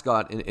greatest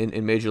mascot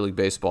in Major League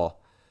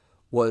Baseball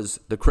was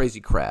the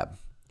Crazy Crab.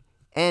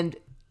 And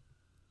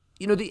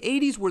the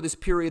 80s were this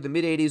period, the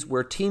mid 80s,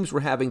 where teams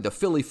were having the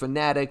Phillie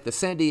Phanatic, the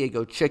San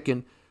Diego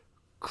Chicken,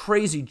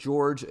 Crazy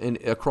George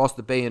across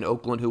the bay in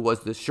Oakland, who was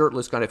this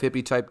shirtless kind of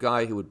hippie type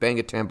guy who would bang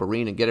a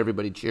tambourine and get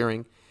everybody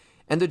cheering.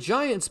 And the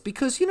Giants,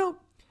 because,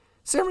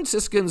 San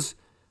Franciscans,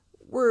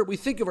 we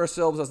think of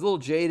ourselves as a little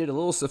jaded, a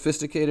little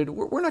sophisticated.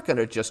 We're not going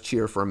to just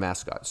cheer for a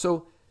mascot.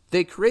 So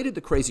they created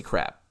the Crazy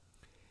Crab.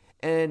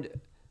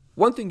 And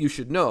one thing you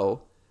should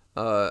know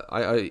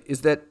is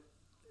that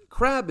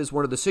crab is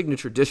one of the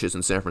signature dishes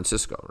in San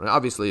Francisco.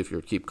 Obviously, if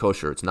you keep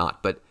kosher, it's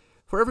not. But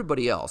for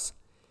everybody else,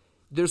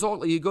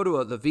 you go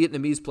to the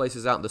Vietnamese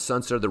places out in the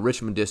Sunset or the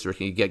Richmond district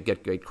and you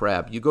get great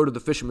crab. You go to the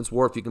Fisherman's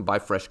Wharf, you can buy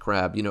fresh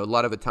crab. A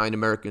lot of Italian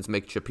Americans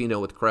make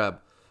cioppino with crab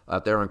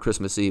out there on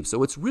Christmas Eve.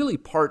 So it's really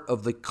part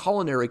of the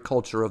culinary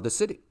culture of the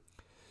city.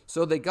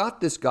 So they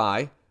got this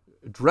guy,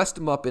 dressed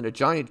him up in a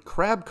giant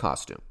crab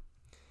costume,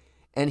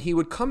 and he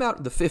would come out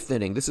in the 5th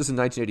inning, this is in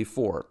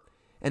 1984,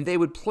 and they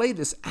would play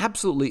this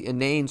absolutely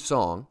inane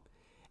song,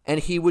 and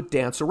he would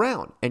dance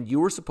around, and you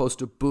were supposed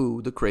to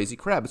boo the Crazy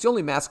Crab. It's the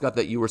only mascot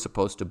that you were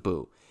supposed to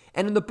boo.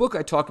 And in the book,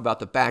 I talk about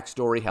the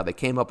backstory, how they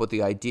came up with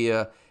the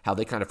idea, how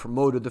they kind of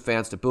promoted the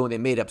fans to boo, and they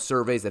made up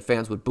surveys that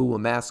fans would boo a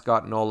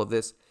mascot and all of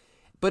this.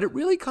 But it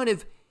really kind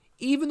of,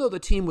 even though the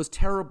team was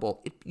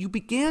terrible, you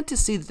began to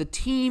see that the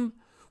team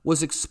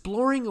was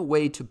exploring a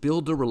way to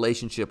build a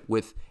relationship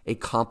with a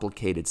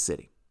complicated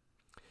city.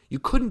 You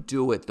couldn't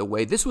do it the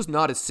way, this was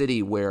not a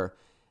city where,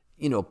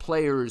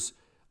 players,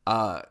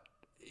 when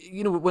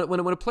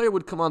a player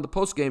would come on the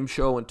post-game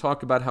show and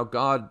talk about how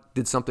God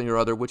did something or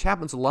other, which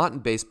happens a lot in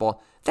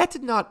baseball, that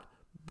did not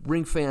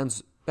bring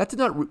fans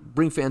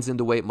in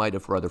the way it might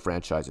have for other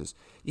franchises.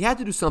 You had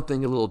to do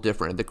something a little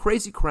different. And the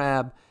Crazy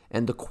Crab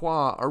and the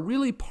Croix are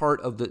really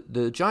part of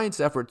the Giants'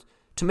 effort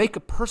to make a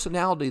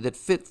personality that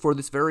fit for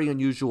this very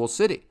unusual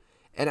city.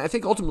 And I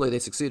think ultimately they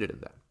succeeded in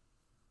that.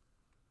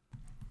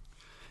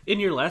 in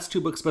your last two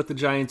books about the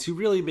Giants, you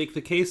really make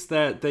the case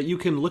that you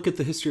can look at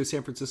the history of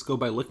San Francisco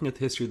by looking at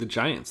the history of the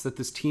Giants, that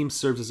this team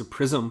serves as a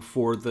prism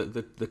for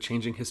the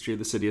changing history of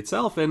the city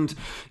itself. And,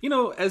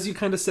 as you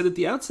kind of said at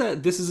the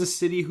outset, this is a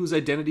city whose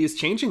identity is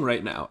changing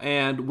right now.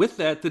 And with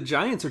that, the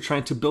Giants are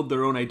trying to build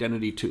their own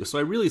identity too. So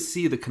I really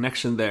see the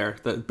connection there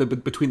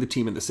between the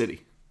team and the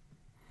city.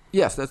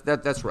 Yes,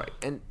 that's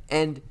right.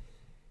 And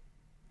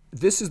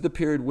this is the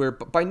period where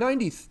by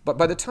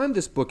the time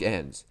this book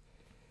ends,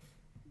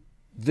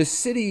 the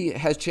city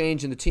has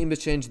changed and the team has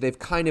changed. They've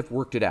kind of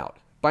worked it out.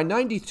 By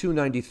 92,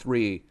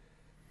 93,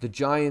 the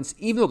Giants,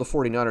 even though the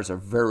 49ers are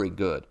very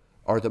good,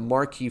 are the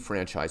marquee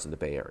franchise in the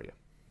Bay Area.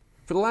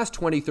 For the last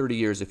 20, 30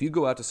 years, if you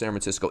go out to San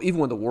Francisco, even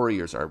when the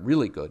Warriors are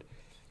really good,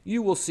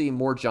 you will see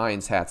more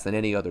Giants hats than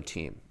any other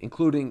team,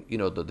 including,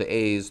 the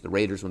A's, the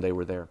Raiders when they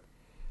were there.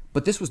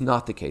 But this was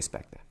not the case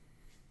back then.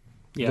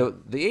 Yeah.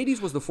 The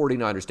 80s was the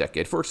 49ers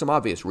decade for some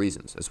obvious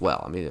reasons as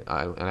well. I mean,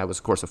 I was,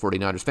 of course, a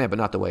 49ers fan, but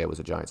not the way I was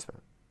a Giants fan.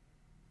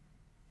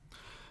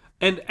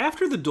 And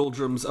after the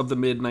doldrums of the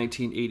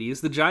mid-1980s,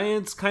 the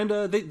Giants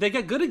they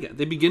got good again.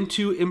 They begin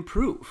to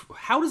improve.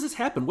 How does this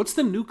happen? What's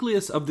the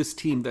nucleus of this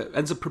team that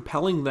ends up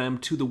propelling them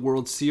to the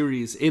World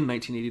Series in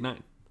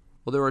 1989?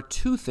 Well, there are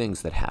two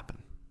things that happen.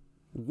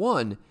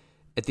 One,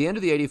 at the end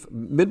of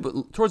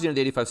towards the end of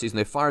the 85 season,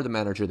 they fire the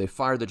manager, they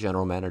fire the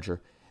general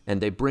manager,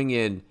 and they bring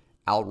in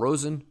Al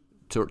Rosen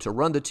to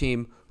run the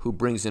team, who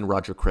brings in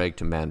Roger Craig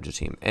to manage the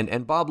team.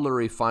 And Bob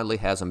Lurie finally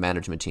has a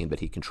management team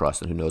that he can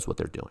trust and who knows what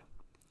they're doing.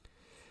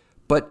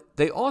 But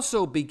they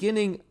also,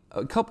 beginning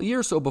a couple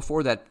years or so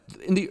before that,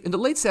 in the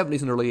late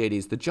 70s and early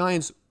 80s, the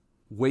Giants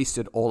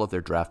wasted all of their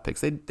draft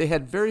picks. They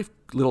had very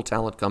little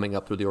talent coming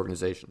up through the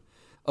organization,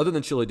 other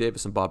than Chili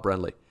Davis and Bob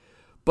Brenly.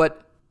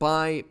 But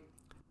by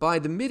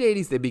the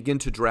mid-80s, they begin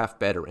to draft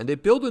better, and they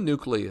build a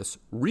nucleus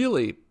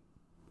really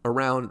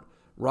around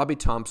Robbie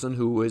Thompson,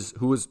 who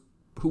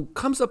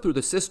comes up through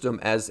the system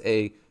as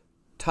a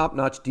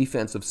top-notch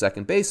defensive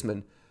second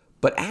baseman,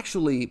 but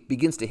actually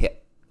begins to hit.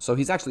 So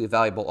he's actually a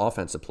valuable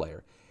offensive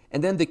player.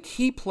 And then the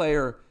key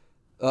player,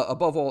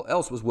 above all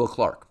else, was Will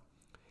Clark.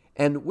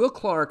 And Will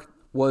Clark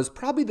was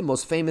probably the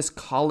most famous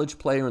college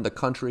player in the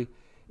country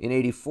in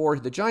 '84.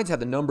 The Giants had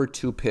the number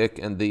 2 pick,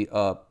 and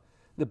the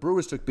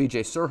Brewers took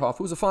B.J. Surhoff,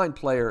 who was a fine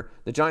player.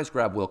 The Giants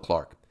grabbed Will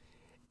Clark.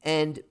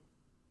 And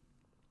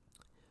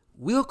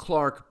Will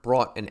Clark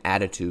brought an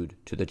attitude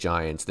to the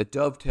Giants that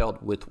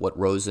dovetailed with what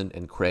Rosen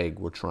and Craig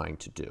were trying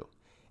to do.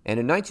 And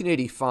in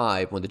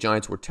 1985, when the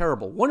Giants were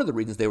terrible, one of the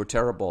reasons they were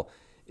terrible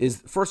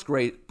is first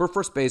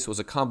base was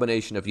a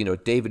combination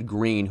of, David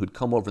Green, who'd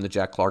come over in the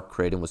Jack Clark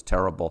trade and was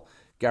terrible,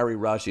 Gary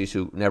Rajic,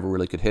 who never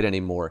really could hit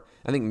anymore.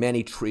 I think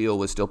Manny Trio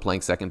was still playing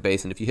second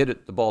base, and if you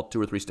hit the ball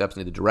 2 or 3 steps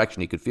in either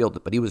direction, he could field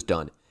it, but he was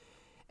done.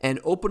 And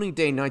opening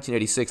day in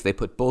 1986, they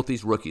put both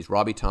these rookies,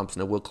 Robbie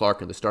Thompson and Will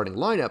Clark, in the starting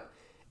lineup,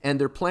 and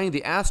they're playing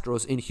the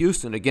Astros in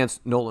Houston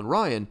against Nolan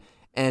Ryan,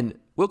 and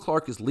Will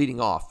Clark is leading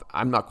off.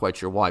 I'm not quite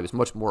sure why. He was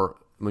much more,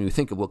 when you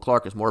think of Will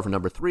Clark as more of a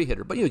number 3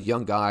 hitter, but he was a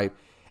young guy,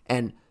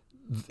 and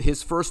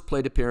his first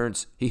plate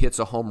appearance, he hits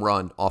a home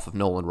run off of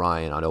Nolan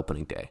Ryan on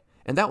opening day.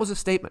 And that was a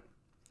statement.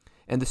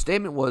 And the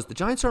statement was, the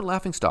Giants aren't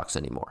laughingstocks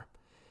anymore.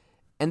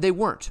 And they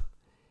weren't.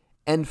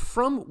 And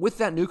with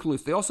that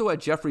nucleus, they also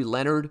had Jeffrey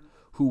Leonard,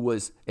 who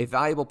was a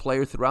valuable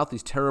player throughout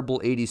these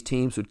terrible 80s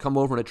teams, who'd come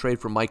over in a trade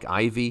for Mike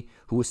Ivey,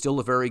 who was still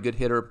a very good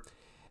hitter.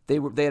 They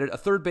had a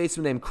third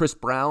baseman named Chris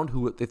Brown,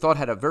 who they thought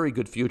had a very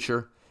good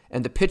future,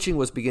 and the pitching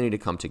was beginning to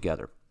come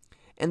together.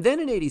 And then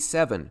in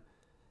 87,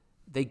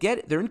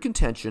 they're in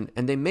contention,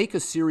 and they make a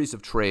series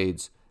of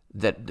trades,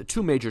 the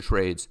 2 major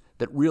trades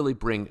that really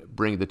bring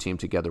the team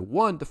together.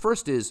 One, the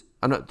first is,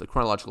 I'm not the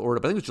chronological order,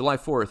 but I think it was July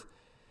 4th.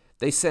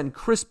 They send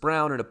Chris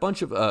Brown and a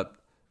bunch of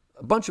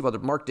other,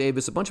 Mark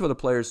Davis, a bunch of other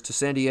players to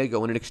San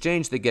Diego, and in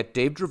exchange they get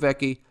Dave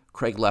Dravecky,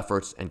 Craig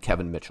Lefferts, and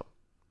Kevin Mitchell.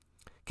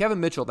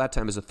 Kevin Mitchell at that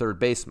time is a third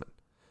baseman.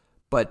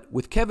 But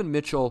with Kevin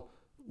Mitchell,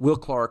 Will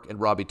Clark,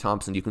 and Robbie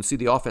Thompson, you can see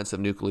the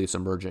offensive nucleus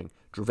emerging.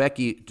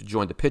 Dravecky to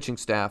join the pitching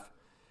staff.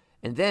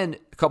 And then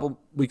a couple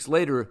weeks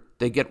later,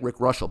 they get Rick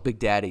Russell, Big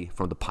Daddy,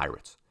 from the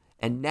Pirates.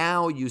 And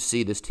now you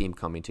see this team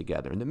coming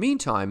together. In the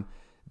meantime,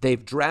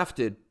 they've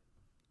drafted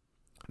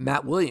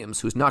Matt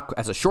Williams, who's not,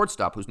 as a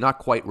shortstop, who's not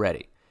quite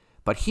ready.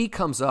 But he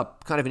comes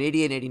up kind of in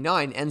 88,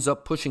 89, ends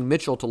up pushing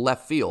Mitchell to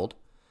left field,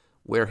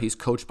 where he's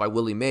coached by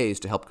Willie Mays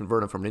to help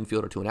convert him from an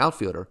infielder to an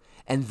outfielder.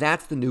 And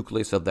that's the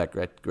nucleus of that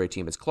great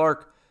team. It's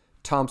Clark,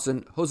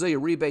 Thompson, Jose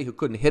Uribe, who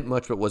couldn't hit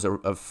much but was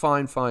a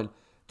fine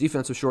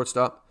defensive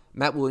shortstop,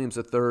 Matt Williams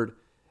at third,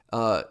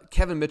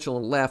 Kevin Mitchell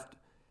in left,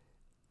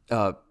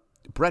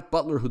 Brett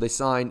Butler, who they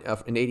signed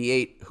in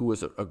 88, who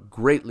was a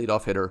great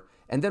leadoff hitter.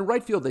 And then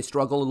right field, they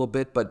struggle a little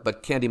bit,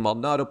 but Candy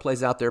Maldonado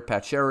plays out there,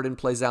 Pat Sheridan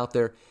plays out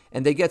there,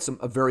 and they get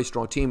a very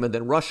strong team. And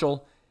then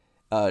Russell,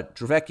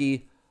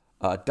 Dravecky,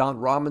 Don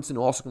Robinson,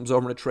 who also comes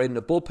over in a trade in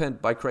a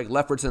bullpen by Craig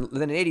Lefferts. And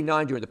then in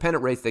 89, during the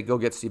pennant race, they go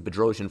get Steve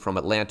Bedrosian from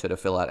Atlanta to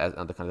fill out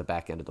on the kind of the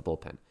back end of the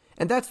bullpen.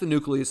 And that's the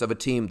nucleus of a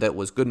team that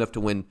was good enough to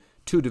win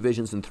 2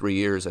 divisions in 3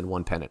 years and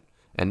 1 pennant,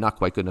 and not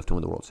quite good enough to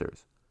win the World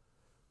Series.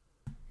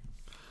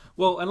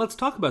 Well, and let's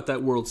talk about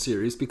that World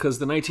Series, because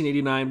the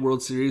 1989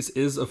 World Series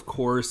is, of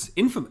course,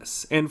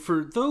 infamous. And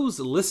for those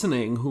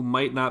listening who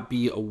might not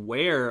be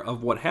aware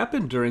of what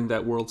happened during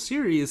that World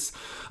Series,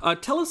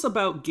 tell us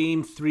about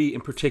Game 3 in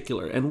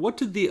particular, and what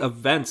did the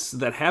events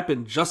that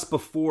happened just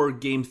before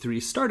Game 3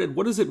 started,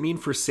 what does it mean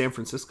for San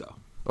Francisco?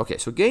 Okay,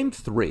 so Game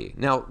 3.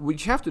 Now,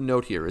 what you have to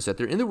note here is that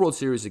they're in the World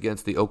Series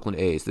against the Oakland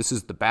A's. This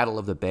is the Battle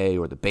of the Bay,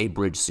 or the Bay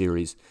Bridge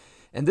Series.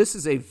 And this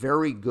is a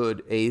very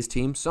good A's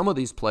team. Some of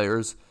these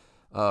players...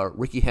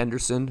 Ricky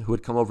Henderson, who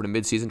had come over to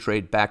midseason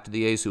trade back to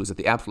the A's, who was at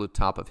the absolute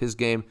top of his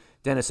game.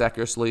 Dennis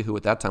Eckersley, who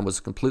at that time was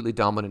a completely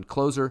dominant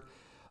closer.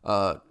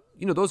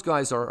 Those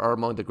guys are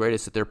among the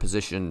greatest at their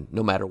position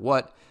no matter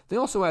what. They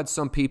also had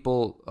some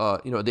people,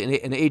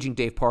 an aging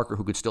Dave Parker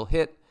who could still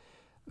hit.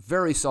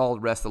 Very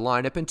solid rest of the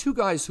lineup. And two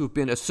guys who've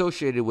been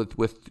associated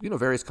with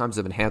various kinds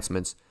of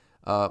enhancements,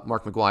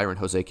 Mark McGwire and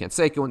Jose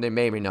Canseco, and they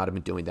may or may not have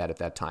been doing that at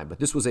that time. But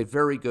this was a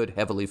very good,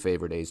 heavily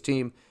favored A's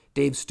team.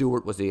 Dave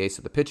Stewart was the ace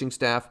of the pitching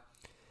staff.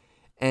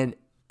 And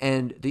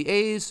the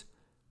A's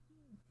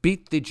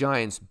beat the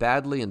Giants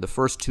badly in the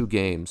first two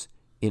games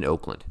in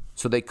Oakland.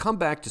 So they come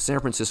back to San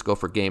Francisco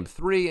for Game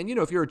 3. And,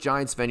 if you're a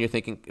Giants fan, you're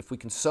thinking, if we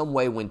can some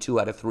way win 2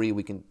 out of 3,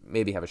 we can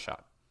maybe have a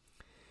shot.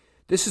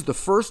 This is the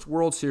first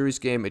World Series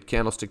game at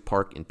Candlestick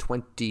Park in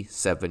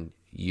 27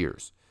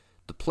 years.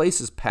 The place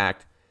is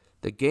packed.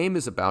 The game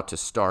is about to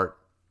start.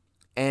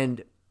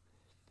 And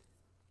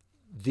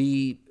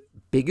the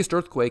biggest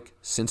earthquake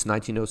since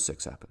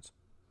 1906 happens.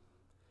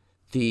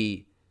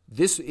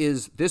 This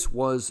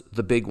was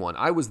the big one.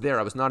 I was there.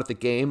 I was not at the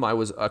game. I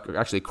was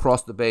actually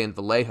across the bay in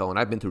Vallejo, and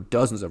I've been through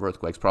dozens of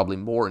earthquakes, probably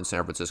more in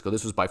San Francisco.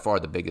 This was by far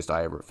the biggest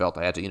I ever felt.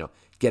 I had to,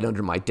 get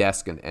under my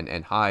desk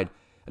and hide,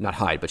 not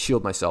hide, but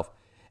shield myself.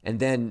 And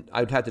then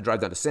I had to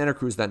drive down to Santa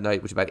Cruz that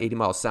night, which is about 80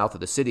 miles south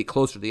of the city,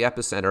 closer to the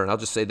epicenter. And I'll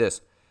just say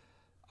this.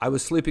 I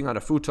was sleeping on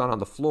a futon on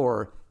the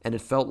floor, and it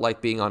felt like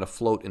being on a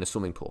float in a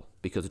swimming pool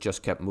because it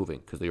just kept moving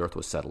because the earth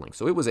was settling.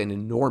 So it was an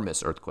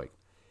enormous earthquake.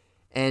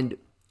 And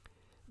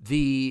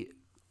the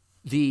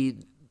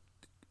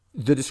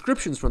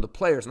descriptions from the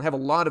players, and I have a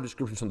lot of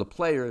descriptions from the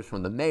players,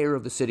 from the mayor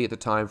of the city at the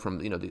time, from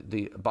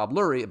the Bob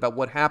Lurie about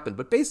what happened.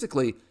 But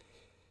basically,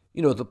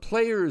 the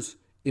players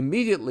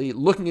immediately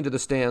looking into the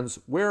stands,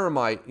 where are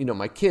my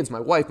kids, my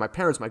wife, my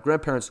parents, my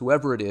grandparents,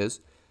 whoever it is.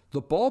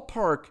 The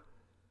ballpark,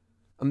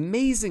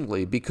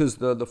 amazingly, because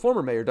the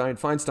former mayor Dianne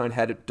Feinstein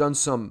had done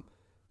some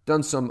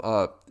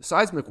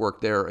seismic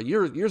work there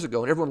years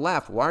ago, and everyone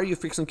laughed. Why are you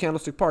fixing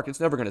Candlestick Park? It's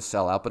never going to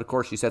sell out. But of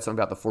course, she said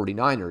something about the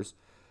 49ers.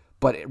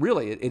 But it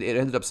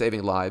ended up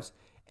saving lives.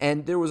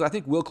 And there was, I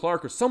think, Will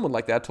Clark or someone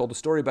like that told a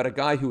story about a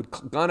guy who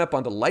had gone up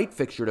on the light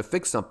fixture to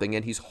fix something,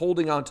 and he's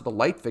holding on to the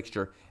light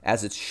fixture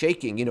as it's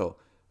shaking,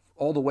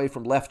 all the way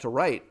from left to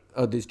right,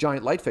 this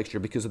giant light fixture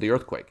because of the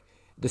earthquake.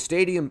 The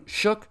stadium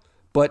shook,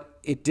 but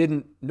it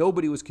didn't.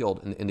 Nobody was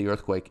killed in the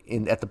earthquake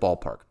at the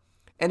ballpark.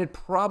 And it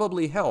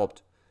probably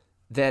helped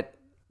that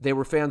they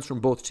were fans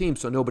from both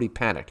teams, so nobody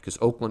panicked, because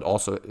Oakland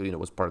also,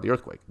 was part of the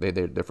earthquake.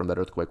 They're from that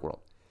earthquake world.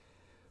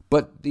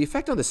 But the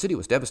effect on the city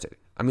was devastating.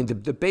 I mean,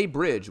 the Bay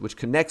Bridge, which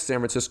connects San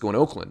Francisco and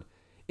Oakland,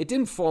 it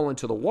didn't fall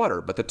into the water,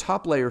 but the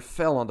top layer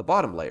fell on the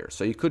bottom layer,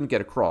 so you couldn't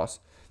get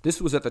across.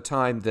 This was at the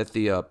time that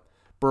the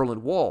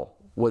Berlin Wall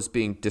was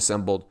being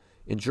disassembled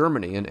in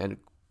Germany, and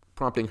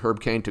prompting Herb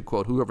Caen to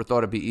quote, "Whoever thought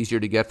it'd be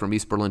easier to get from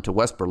East Berlin to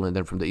West Berlin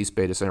than from the East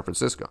Bay to San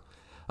Francisco?"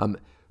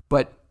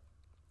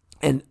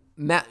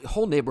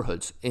 Whole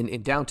neighborhoods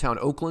in downtown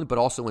Oakland, but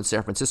also in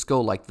San Francisco,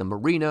 like the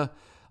Marina,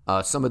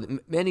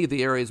 many of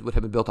the areas would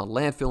have been built on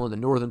landfill in the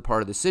northern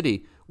part of the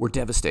city, were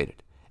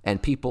devastated,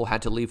 and people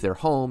had to leave their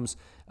homes.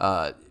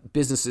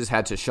 Businesses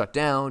had to shut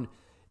down.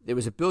 There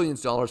was $1 billion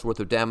worth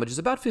of damages.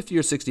 About 50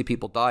 or 60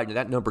 people died, and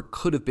that number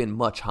could have been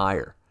much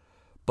higher.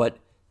 But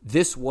and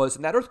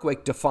that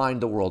earthquake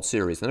defined the World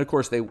Series. And of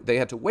course, they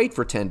had to wait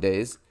for 10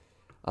 days,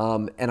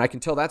 and I can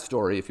tell that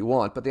story if you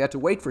want. But they had to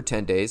wait for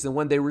 10 days, and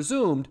when they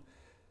resumed,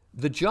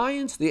 the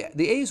Giants, the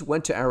A's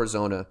went to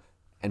Arizona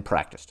and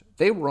practiced.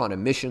 They were on a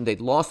mission. They'd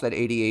lost that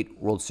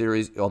 88 World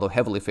Series, although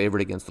heavily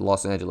favored against the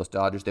Los Angeles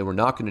Dodgers. They were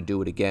not going to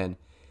do it again.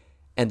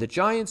 And the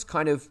Giants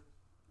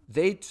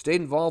they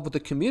stayed involved with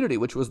the community,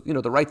 which was,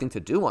 the right thing to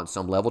do on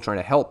some level, trying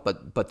to help,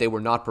 but they were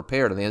not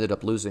prepared, and they ended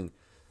up losing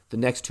the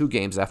next two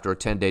games after a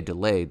 10-day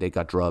delay. They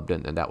got drubbed,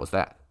 and that was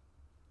that.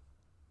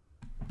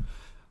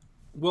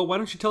 Well, why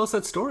don't you tell us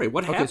that story?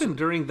 What happened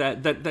during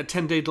that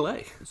 10-day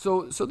delay?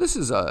 So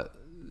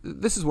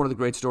this is one of the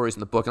great stories in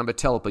the book. I'm going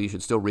to tell it, but you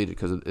should still read it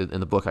because in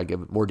the book I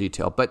give it more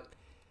detail. But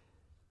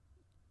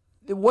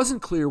it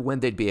wasn't clear when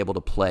they'd be able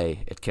to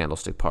play at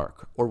Candlestick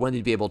Park or when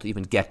they'd be able to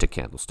even get to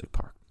Candlestick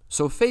Park.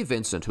 So Fay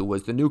Vincent, who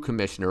was the new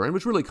commissioner, and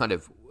was really kind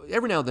of,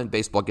 every now and then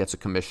baseball gets a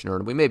commissioner,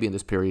 and we may be in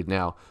this period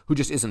now, who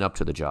just isn't up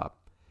to the job.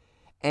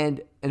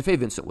 And Fay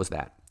Vincent was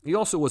that. He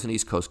also was an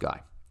East Coast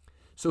guy.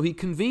 So he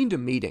convened a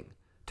meeting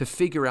to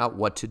figure out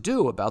what to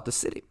do about the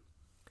city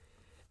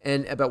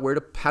and about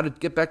how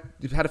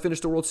to finish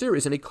the World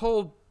Series. And he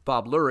called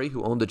Bob Lurie,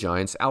 who owned the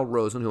Giants, Al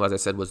Rosen, who, as I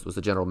said, was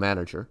the general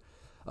manager,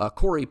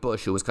 Corey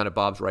Bush, who was kind of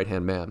Bob's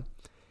right-hand man,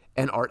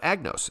 and Art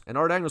Agnos. And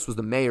Art Agnos was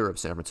the mayor of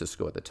San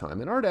Francisco at the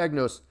time. And Art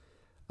Agnos,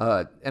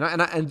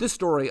 and this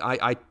story,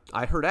 I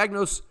heard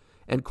Agnos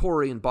and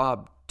Corey and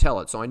Bob tell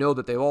it, so I know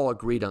that they all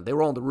agreed on. They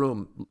were all in the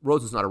room.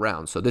 Rosen's not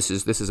around, so this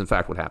is in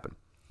fact what happened.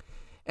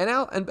 And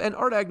Art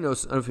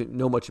Agnos, I don't know if you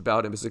know much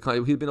about him.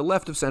 He'd been a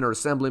left of center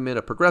assemblyman,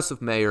 a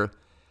progressive mayor,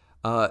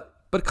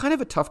 but kind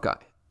of a tough guy.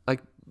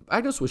 Like,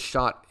 Agnos was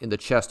shot in the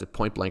chest at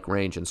point blank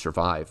range and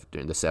survived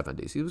during the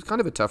 70s. He was kind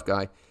of a tough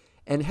guy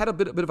and had a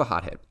bit of a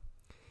hothead.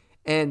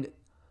 And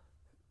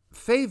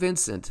Fay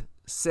Vincent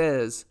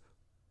says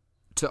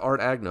to Art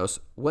Agnos,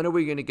 when are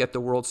we going to get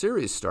the World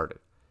Series started?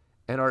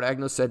 And Art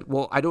Agnos said,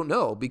 well, I don't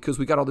know, because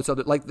we got all this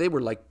other, like, they were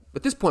like,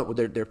 at this point,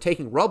 they're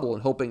taking rubble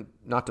and hoping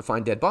not to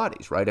find dead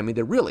bodies, right? I mean,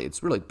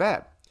 it's really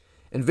bad.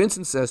 And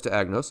Vincent says to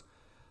Agnos,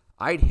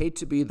 I'd hate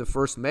to be the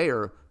first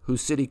mayor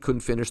whose city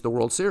couldn't finish the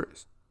World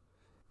Series.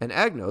 And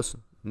Agnos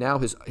now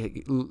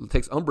he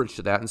takes umbrage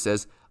to that and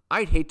says,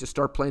 I'd hate to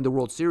start playing the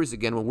World Series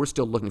again when we're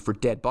still looking for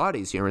dead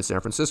bodies here in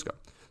San Francisco.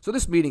 So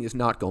this meeting is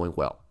not going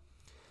well.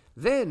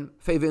 Then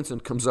Fay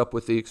Vincent comes up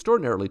with the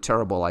extraordinarily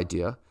terrible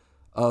idea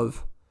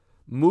of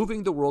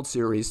moving the World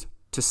Series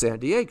to San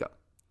Diego,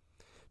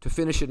 to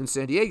finish it in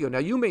San Diego. Now,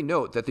 you may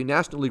note that the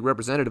National League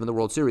representative in the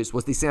World Series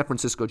was the San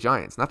Francisco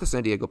Giants, not the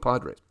San Diego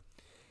Padres.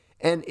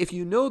 And if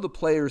you know the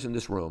players in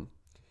this room,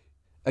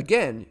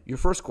 again, your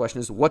first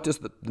question is, what does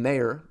the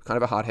mayor, kind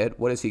of a hothead,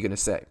 what is he going to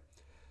say?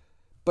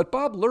 But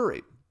Bob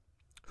Lurie,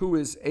 who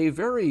is a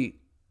very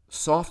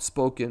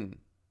soft-spoken,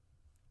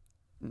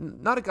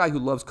 not a guy who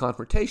loves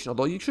confrontation,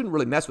 although you shouldn't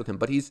really mess with him,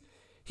 but he's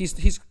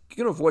going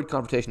to avoid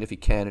confrontation if he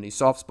can, and he's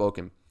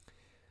soft-spoken.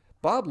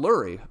 Bob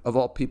Lurie, of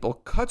all people,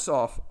 cuts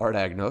off Art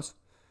Agnos,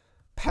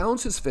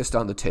 pounds his fist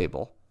on the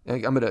table,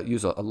 and I'm going to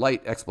use a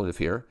light expletive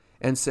here,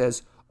 and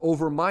says,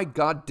 over my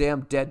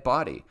goddamn dead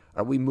body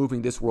are we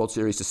moving this World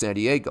Series to San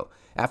Diego.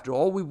 After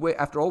all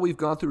we've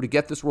gone through to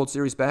get this World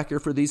Series back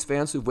here for these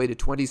fans who've waited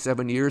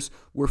 27 years,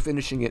 we're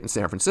finishing it in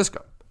San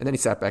Francisco. And then he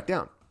sat back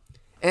down.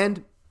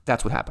 And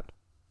that's what happened.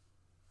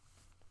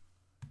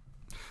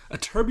 A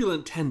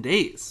turbulent 10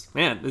 days.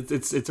 Man,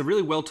 it's a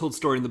really well-told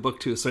story in the book,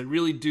 too, so I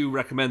really do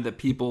recommend that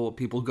people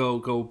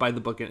go buy the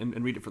book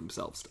and read it for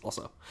themselves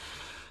also.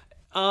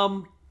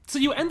 So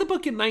you end the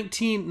book in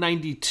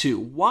 1992.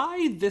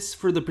 Why this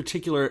for the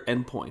particular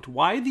endpoint?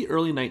 Why the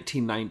early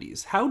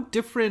 1990s? How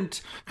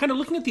different, kind of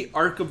looking at the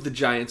arc of the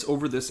Giants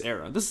over this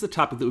era, this is a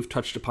topic that we've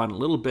touched upon a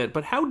little bit,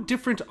 but how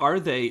different are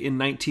they in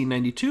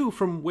 1992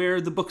 from where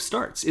the book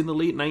starts in the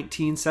late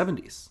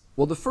 1970s?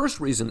 Well, the first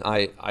reason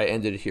I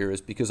ended it here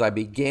is because I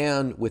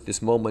began with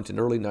this moment in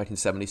early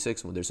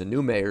 1976 when there's a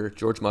new mayor,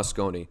 George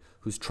Moscone,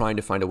 who's trying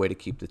to find a way to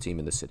keep the team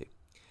in the city.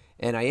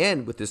 And I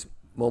end with this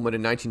moment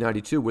in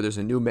 1992 where there's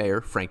a new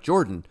mayor, Frank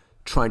Jordan,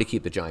 trying to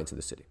keep the Giants in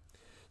the city.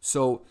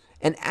 So,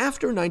 and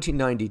after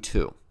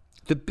 1992,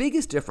 the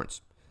biggest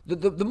difference,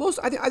 the most,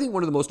 I think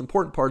one of the most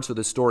important parts of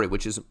this story,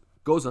 which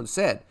goes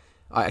unsaid,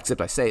 except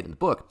I say it in the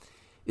book,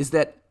 is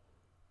that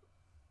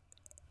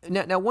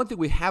now one thing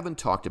we haven't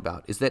talked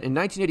about is that in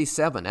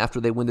 1987,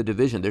 after they win the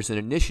division, there's an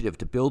initiative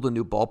to build a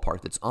new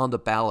ballpark that's on the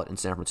ballot in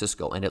San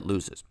Francisco, and it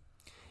loses.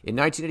 In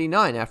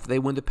 1989, after they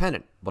win the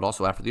pennant, but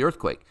also after the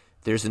earthquake,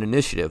 there's an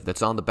initiative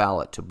that's on the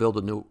ballot to build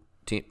a new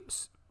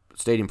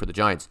stadium for the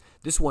Giants.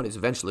 This one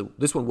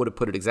would have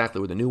put it exactly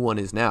where the new one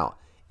is now.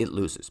 It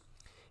loses.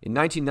 In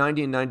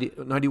 1990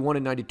 and 91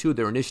 and 92,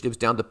 there are initiatives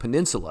down the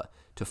peninsula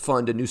to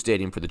fund a new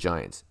stadium for the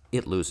Giants.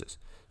 It loses.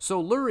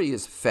 So Lurie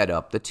is fed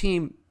up. The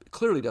team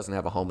clearly doesn't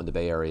have a home in the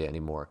Bay Area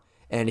anymore,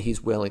 and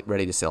he's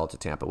ready to sell it to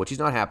Tampa, which he's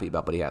not happy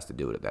about, but he has to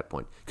do it at that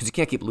point because he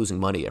can't keep losing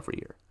money every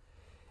year.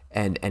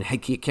 And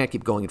he can't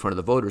keep going in front of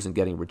the voters and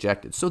getting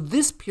rejected. So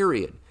this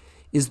period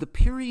is the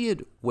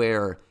period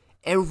where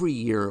every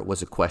year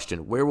was a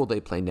question, where will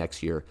they play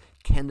next year?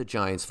 Can the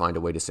Giants find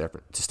a way to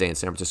stay in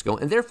San Francisco?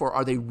 And therefore,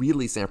 are they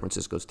really San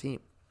Francisco's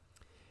team?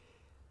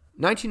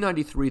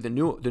 1993, the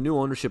new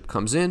ownership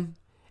comes in,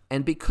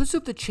 and because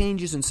of the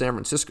changes in San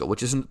Francisco,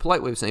 which is a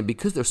polite way of saying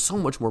because there's so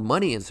much more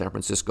money in San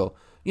Francisco,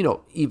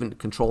 even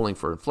controlling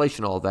for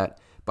inflation, all that,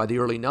 by the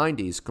early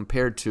 90s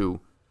compared to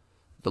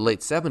the late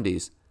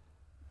 70s,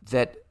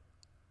 that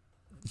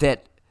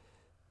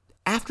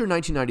after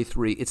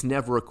 1993, it's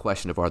never a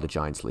question of are the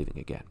Giants leaving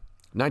again.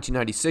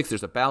 1996,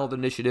 there's a ballot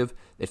initiative.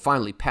 It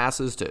finally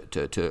passes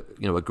to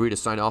agree to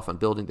sign off on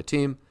building the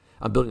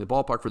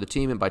ballpark for the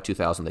team, and by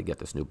 2000, they get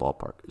this new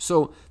ballpark.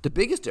 So the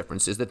biggest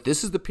difference is that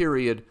this is the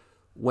period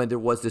when there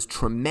was this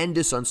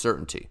tremendous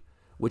uncertainty,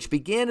 which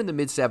began in the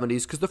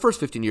mid-70s, because the first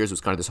 15 years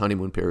was kind of this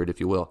honeymoon period, if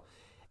you will,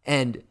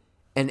 and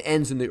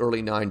ends in the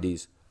early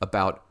 90s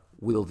about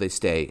will they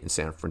stay in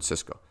San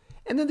Francisco.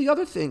 And then the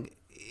other thing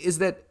is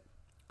that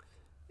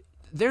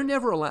they're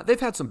never allowed. They've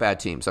had some bad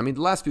teams. I mean,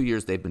 the last few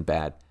years they've been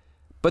bad.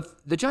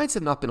 But the Giants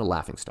have not been a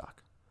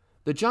laughingstock.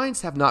 The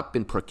Giants have not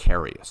been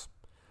precarious.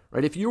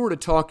 Right? If you were to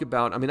talk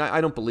about,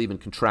 I don't believe in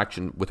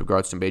contraction with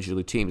regards to major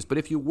league teams, but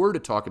if you were to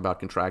talk about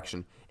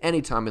contraction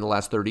any time in the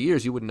last 30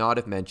 years, you would not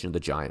have mentioned the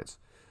Giants,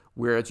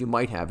 whereas you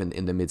might have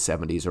in the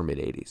mid-70s or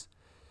mid-80s.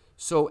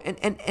 So,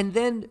 and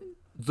then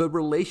the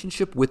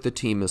relationship with the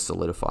team is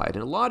solidified.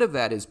 And a lot of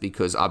that is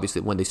because,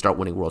 obviously, when they start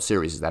winning World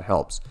Series, that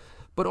helps.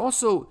 But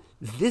also,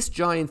 this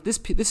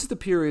is the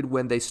period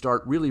when they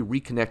start really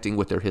reconnecting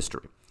with their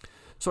history.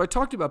 So I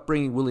talked about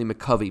bringing Willie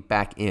McCovey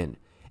back in.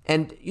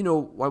 And,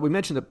 while we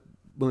mentioned that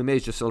Willie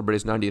Mays just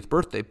celebrated his 90th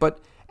birthday, but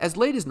as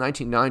late as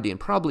 1990 and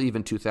probably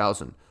even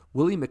 2000,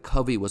 Willie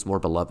McCovey was more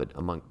beloved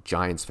among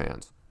Giants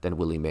fans than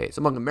Willie Mays.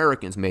 Among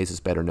Americans, Mays is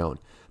better known.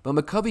 But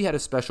McCovey had a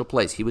special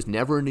place. He was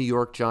never a New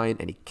York Giant,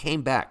 and he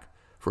came back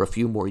for a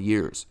few more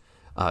years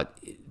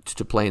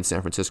to play in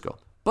San Francisco.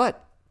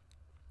 But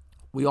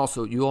you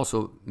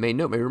also may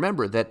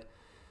remember that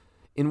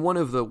in one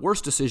of the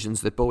worst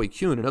decisions that Bowie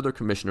Kuhn, another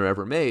commissioner,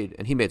 ever made,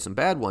 and he made some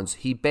bad ones,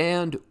 he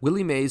banned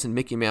Willie Mays and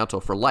Mickey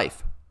Mantle for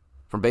life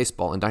from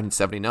baseball in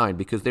 1979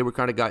 because they were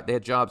they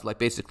had jobs like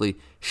basically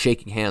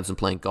shaking hands and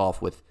playing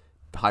golf with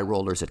high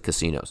rollers at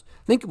casinos.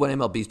 Think of what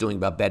MLB's doing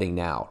about betting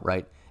now,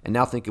 right? And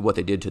now think of what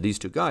they did to these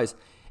two guys.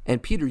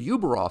 And Peter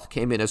Ueberroth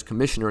came in as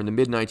commissioner in the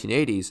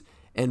mid-1980s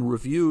and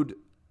reviewed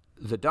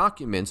the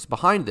documents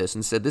behind this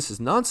and said, this is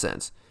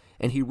nonsense.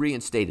 And he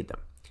reinstated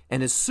them.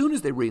 And as soon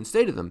as they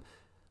reinstated them,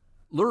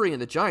 Lurie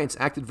and the Giants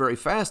acted very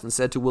fast and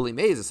said to Willie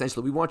Mays,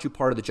 essentially, we want you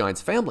part of the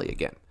Giants family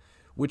again,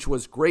 which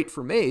was great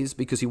for Mays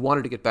because he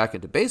wanted to get back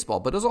into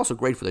baseball, but it was also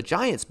great for the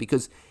Giants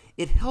because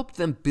it helped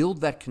them build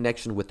that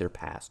connection with their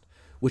past,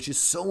 which is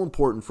so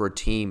important for a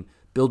team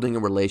building a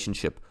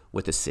relationship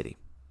with a city.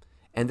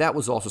 And that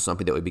was also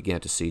something that we began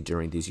to see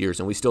during these years,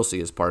 and we still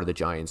see as part of the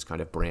Giants' kind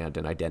of brand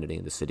and identity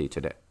in the city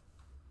today.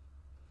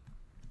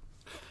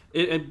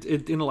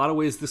 In a lot of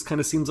ways, this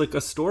kind of seems like a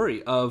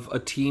story of a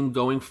team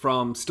going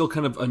from still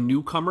kind of a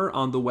newcomer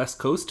on the West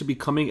Coast to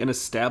becoming an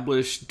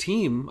established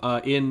team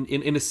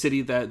in a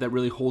city that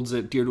really holds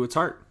it dear to its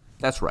heart.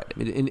 That's right. I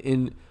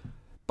mean,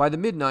 by the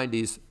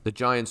mid-'90s, the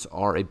Giants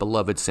are a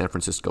beloved San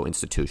Francisco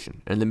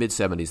institution. And in the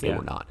mid-'70s, they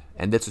were not.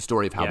 And that's a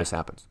story of how this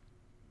happens.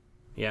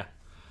 Yeah.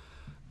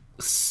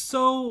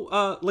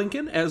 So,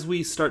 Lincoln, as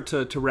we start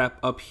to wrap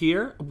up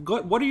here,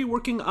 what are you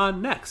working on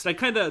next? I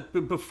kind of,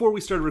 before we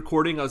started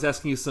recording, I was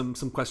asking you some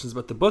questions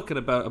about the book and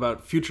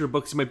about future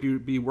books you might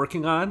be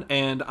working on,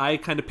 and I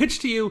kind of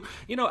pitched to you,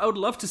 I would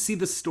love to see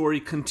this story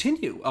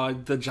continue.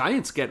 The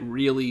Giants get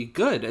really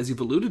good, as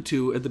you've alluded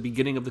to, at the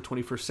beginning of the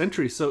 21st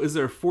century. So is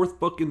there a fourth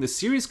book in the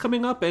series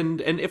coming up?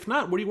 And if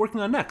not, what are you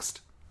working on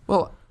next?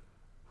 Well,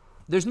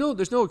 there's no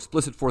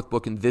explicit fourth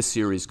book in this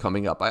series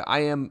coming up. I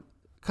am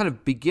kind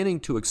of beginning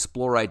to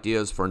explore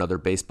ideas for another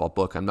baseball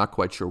book. I'm not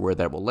quite sure where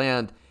that will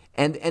land.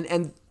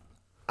 And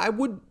I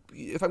would,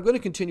 if I'm going to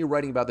continue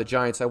writing about the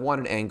Giants, I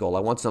want an angle. I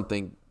want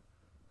something,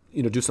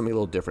 do something a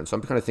little different. So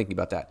I'm kind of thinking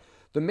about that.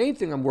 The main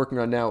thing I'm working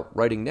on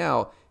writing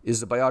now, is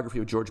the biography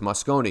of George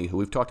Moscone, who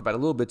we've talked about a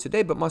little bit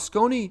today. But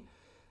Moscone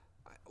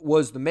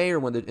was the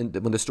mayor when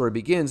the story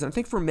begins. And I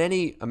think for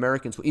many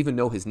Americans who even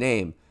know his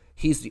name,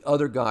 he's the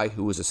other guy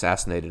who was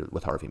assassinated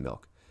with Harvey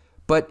Milk.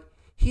 But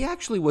he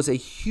actually was a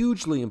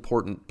hugely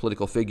important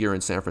political figure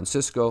in San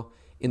Francisco,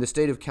 in the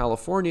state of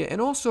California, and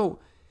also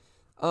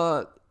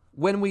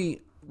what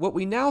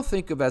we now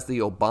think of as the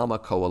Obama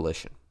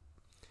coalition.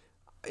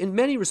 In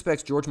many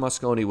respects, George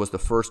Moscone was the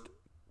first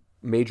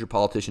major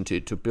politician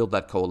to build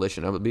that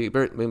coalition. Let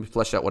me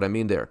flesh out what I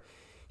mean there.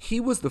 He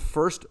was the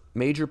first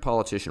major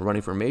politician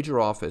running for a major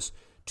office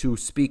to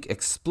speak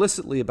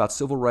explicitly about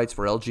civil rights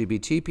for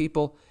LGBT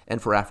people and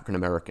for African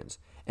Americans,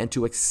 and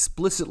to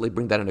explicitly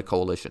bring that into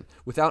coalition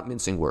without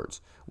mincing words.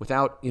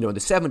 Without, in the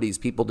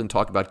 70s, people didn't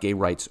talk about gay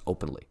rights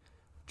openly.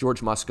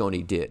 George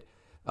Moscone did.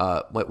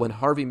 When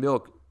Harvey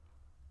Milk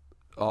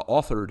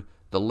authored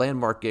the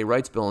landmark gay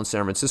rights bill in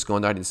San Francisco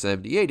in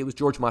 1978, it was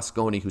George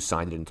Moscone who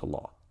signed it into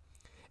law.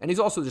 And he's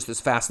also just this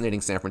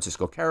fascinating San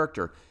Francisco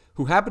character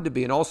who happened to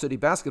be an all-city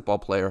basketball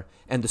player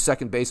and the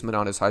second baseman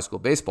on his high school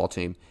baseball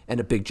team and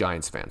a big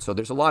Giants fan. So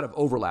there's a lot of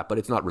overlap, but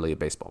it's not really a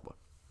baseball book.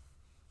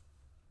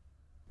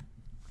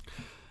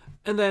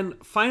 And then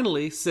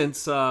finally,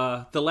 since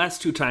the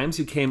last two times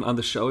you came on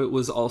the show, it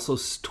was also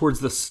towards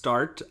the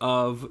start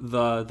of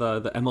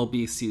the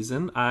MLB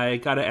season, I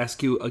got to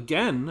ask you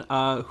again,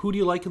 who do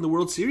you like in the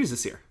World Series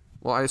this year?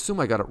 Well, I assume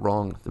I got it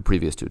wrong the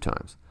previous two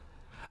times.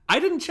 I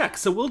didn't check,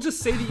 so we'll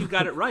just say that you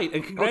got it right.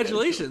 And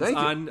congratulations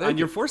on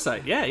your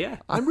foresight. Yeah.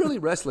 I'm really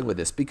wrestling with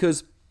this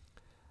because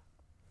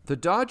the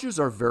Dodgers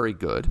are very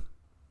good,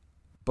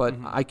 but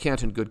I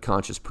can't in good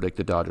conscience predict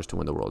the Dodgers to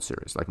win the World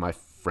Series. Like, my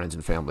friends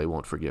and family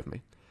won't forgive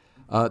me.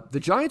 The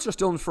Giants are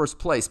still in first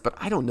place, but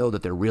I don't know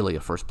that they're really a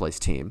first-place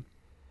team.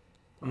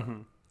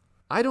 Mm-hmm.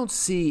 I don't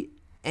see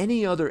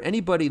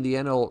anybody in the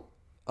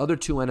other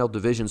two NL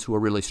divisions who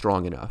are really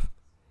strong enough.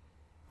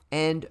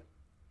 And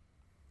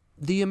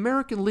the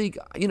American League,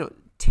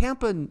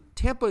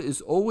 Tampa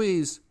is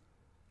always...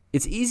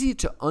 It's easy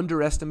to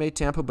underestimate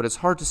Tampa, but it's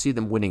hard to see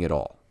them winning it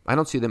all. I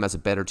don't see them as a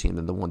better team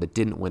than the one that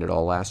didn't win it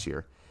all last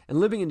year. And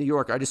living in New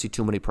York, I just see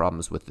too many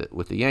problems with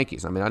the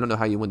Yankees. I mean, I don't know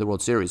how you win the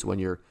World Series when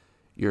your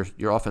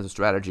offensive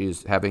strategy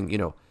is having,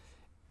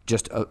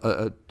 just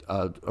a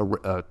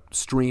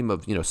stream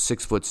of,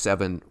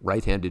 6'7"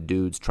 right-handed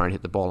dudes trying to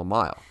hit the ball a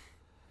mile.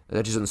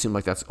 That just doesn't seem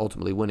like that's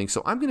ultimately winning.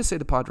 So I'm going to say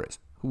the Padres.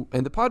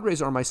 And the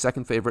Padres are my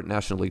second favorite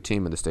National League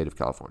team in the state of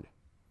California.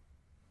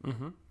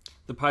 Mm-hmm.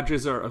 The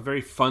Padres are a very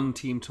fun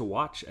team to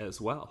watch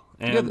as well,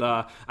 and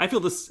I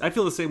feel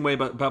the same way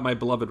about my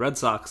beloved Red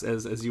Sox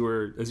as you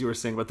were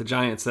saying about the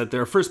Giants, that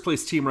they're a first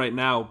place team right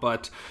now,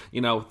 but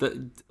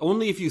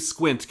only if you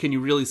squint can you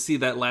really see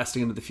that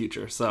lasting into the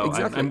future. So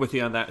exactly. I'm with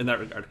you on that in that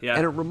regard. Yeah,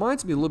 and it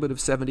reminds me a little bit of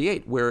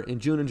 '78, where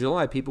in June and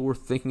July people were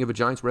thinking of a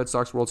Giants Red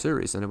Sox World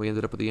Series, and then we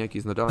ended up with the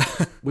Yankees and the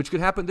Dodgers, which could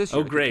happen this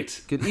year. Oh,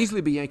 great! Could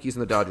easily be Yankees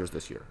and the Dodgers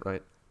this year,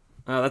 right?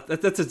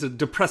 That's a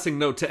depressing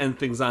note to end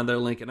things on there,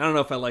 Lincoln. I don't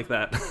know if I like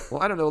that.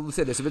 Well, I don't know. Let's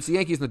say this. If it's the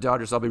Yankees and the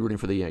Dodgers, I'll be rooting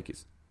for the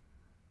Yankees.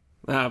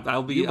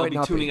 I'll be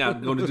tuning out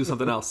and going to do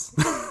something else.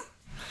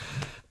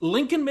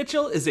 Lincoln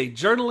Mitchell is a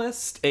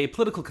journalist, a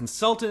political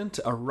consultant,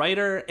 a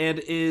writer, and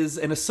is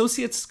an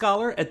associate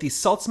scholar at the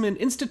Saltzman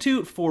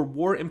Institute for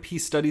War and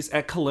Peace Studies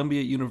at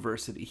Columbia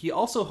University. He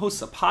also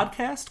hosts a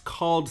podcast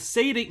called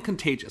Say It Ain't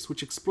Contagious,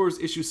 which explores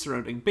issues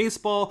surrounding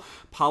baseball,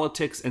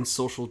 politics, and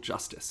social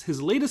justice.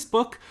 His latest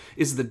book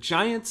is The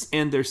Giants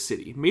and Their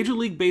City, Major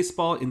League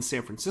Baseball in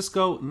San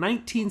Francisco,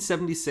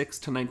 1976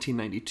 to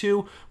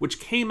 1992,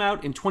 which came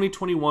out in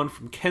 2021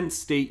 from Kent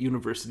State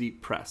University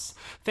Press.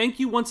 Thank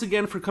you once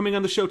again for coming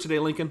on the show today,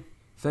 Lincoln.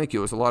 Thank you.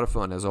 It was a lot of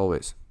fun, as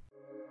always.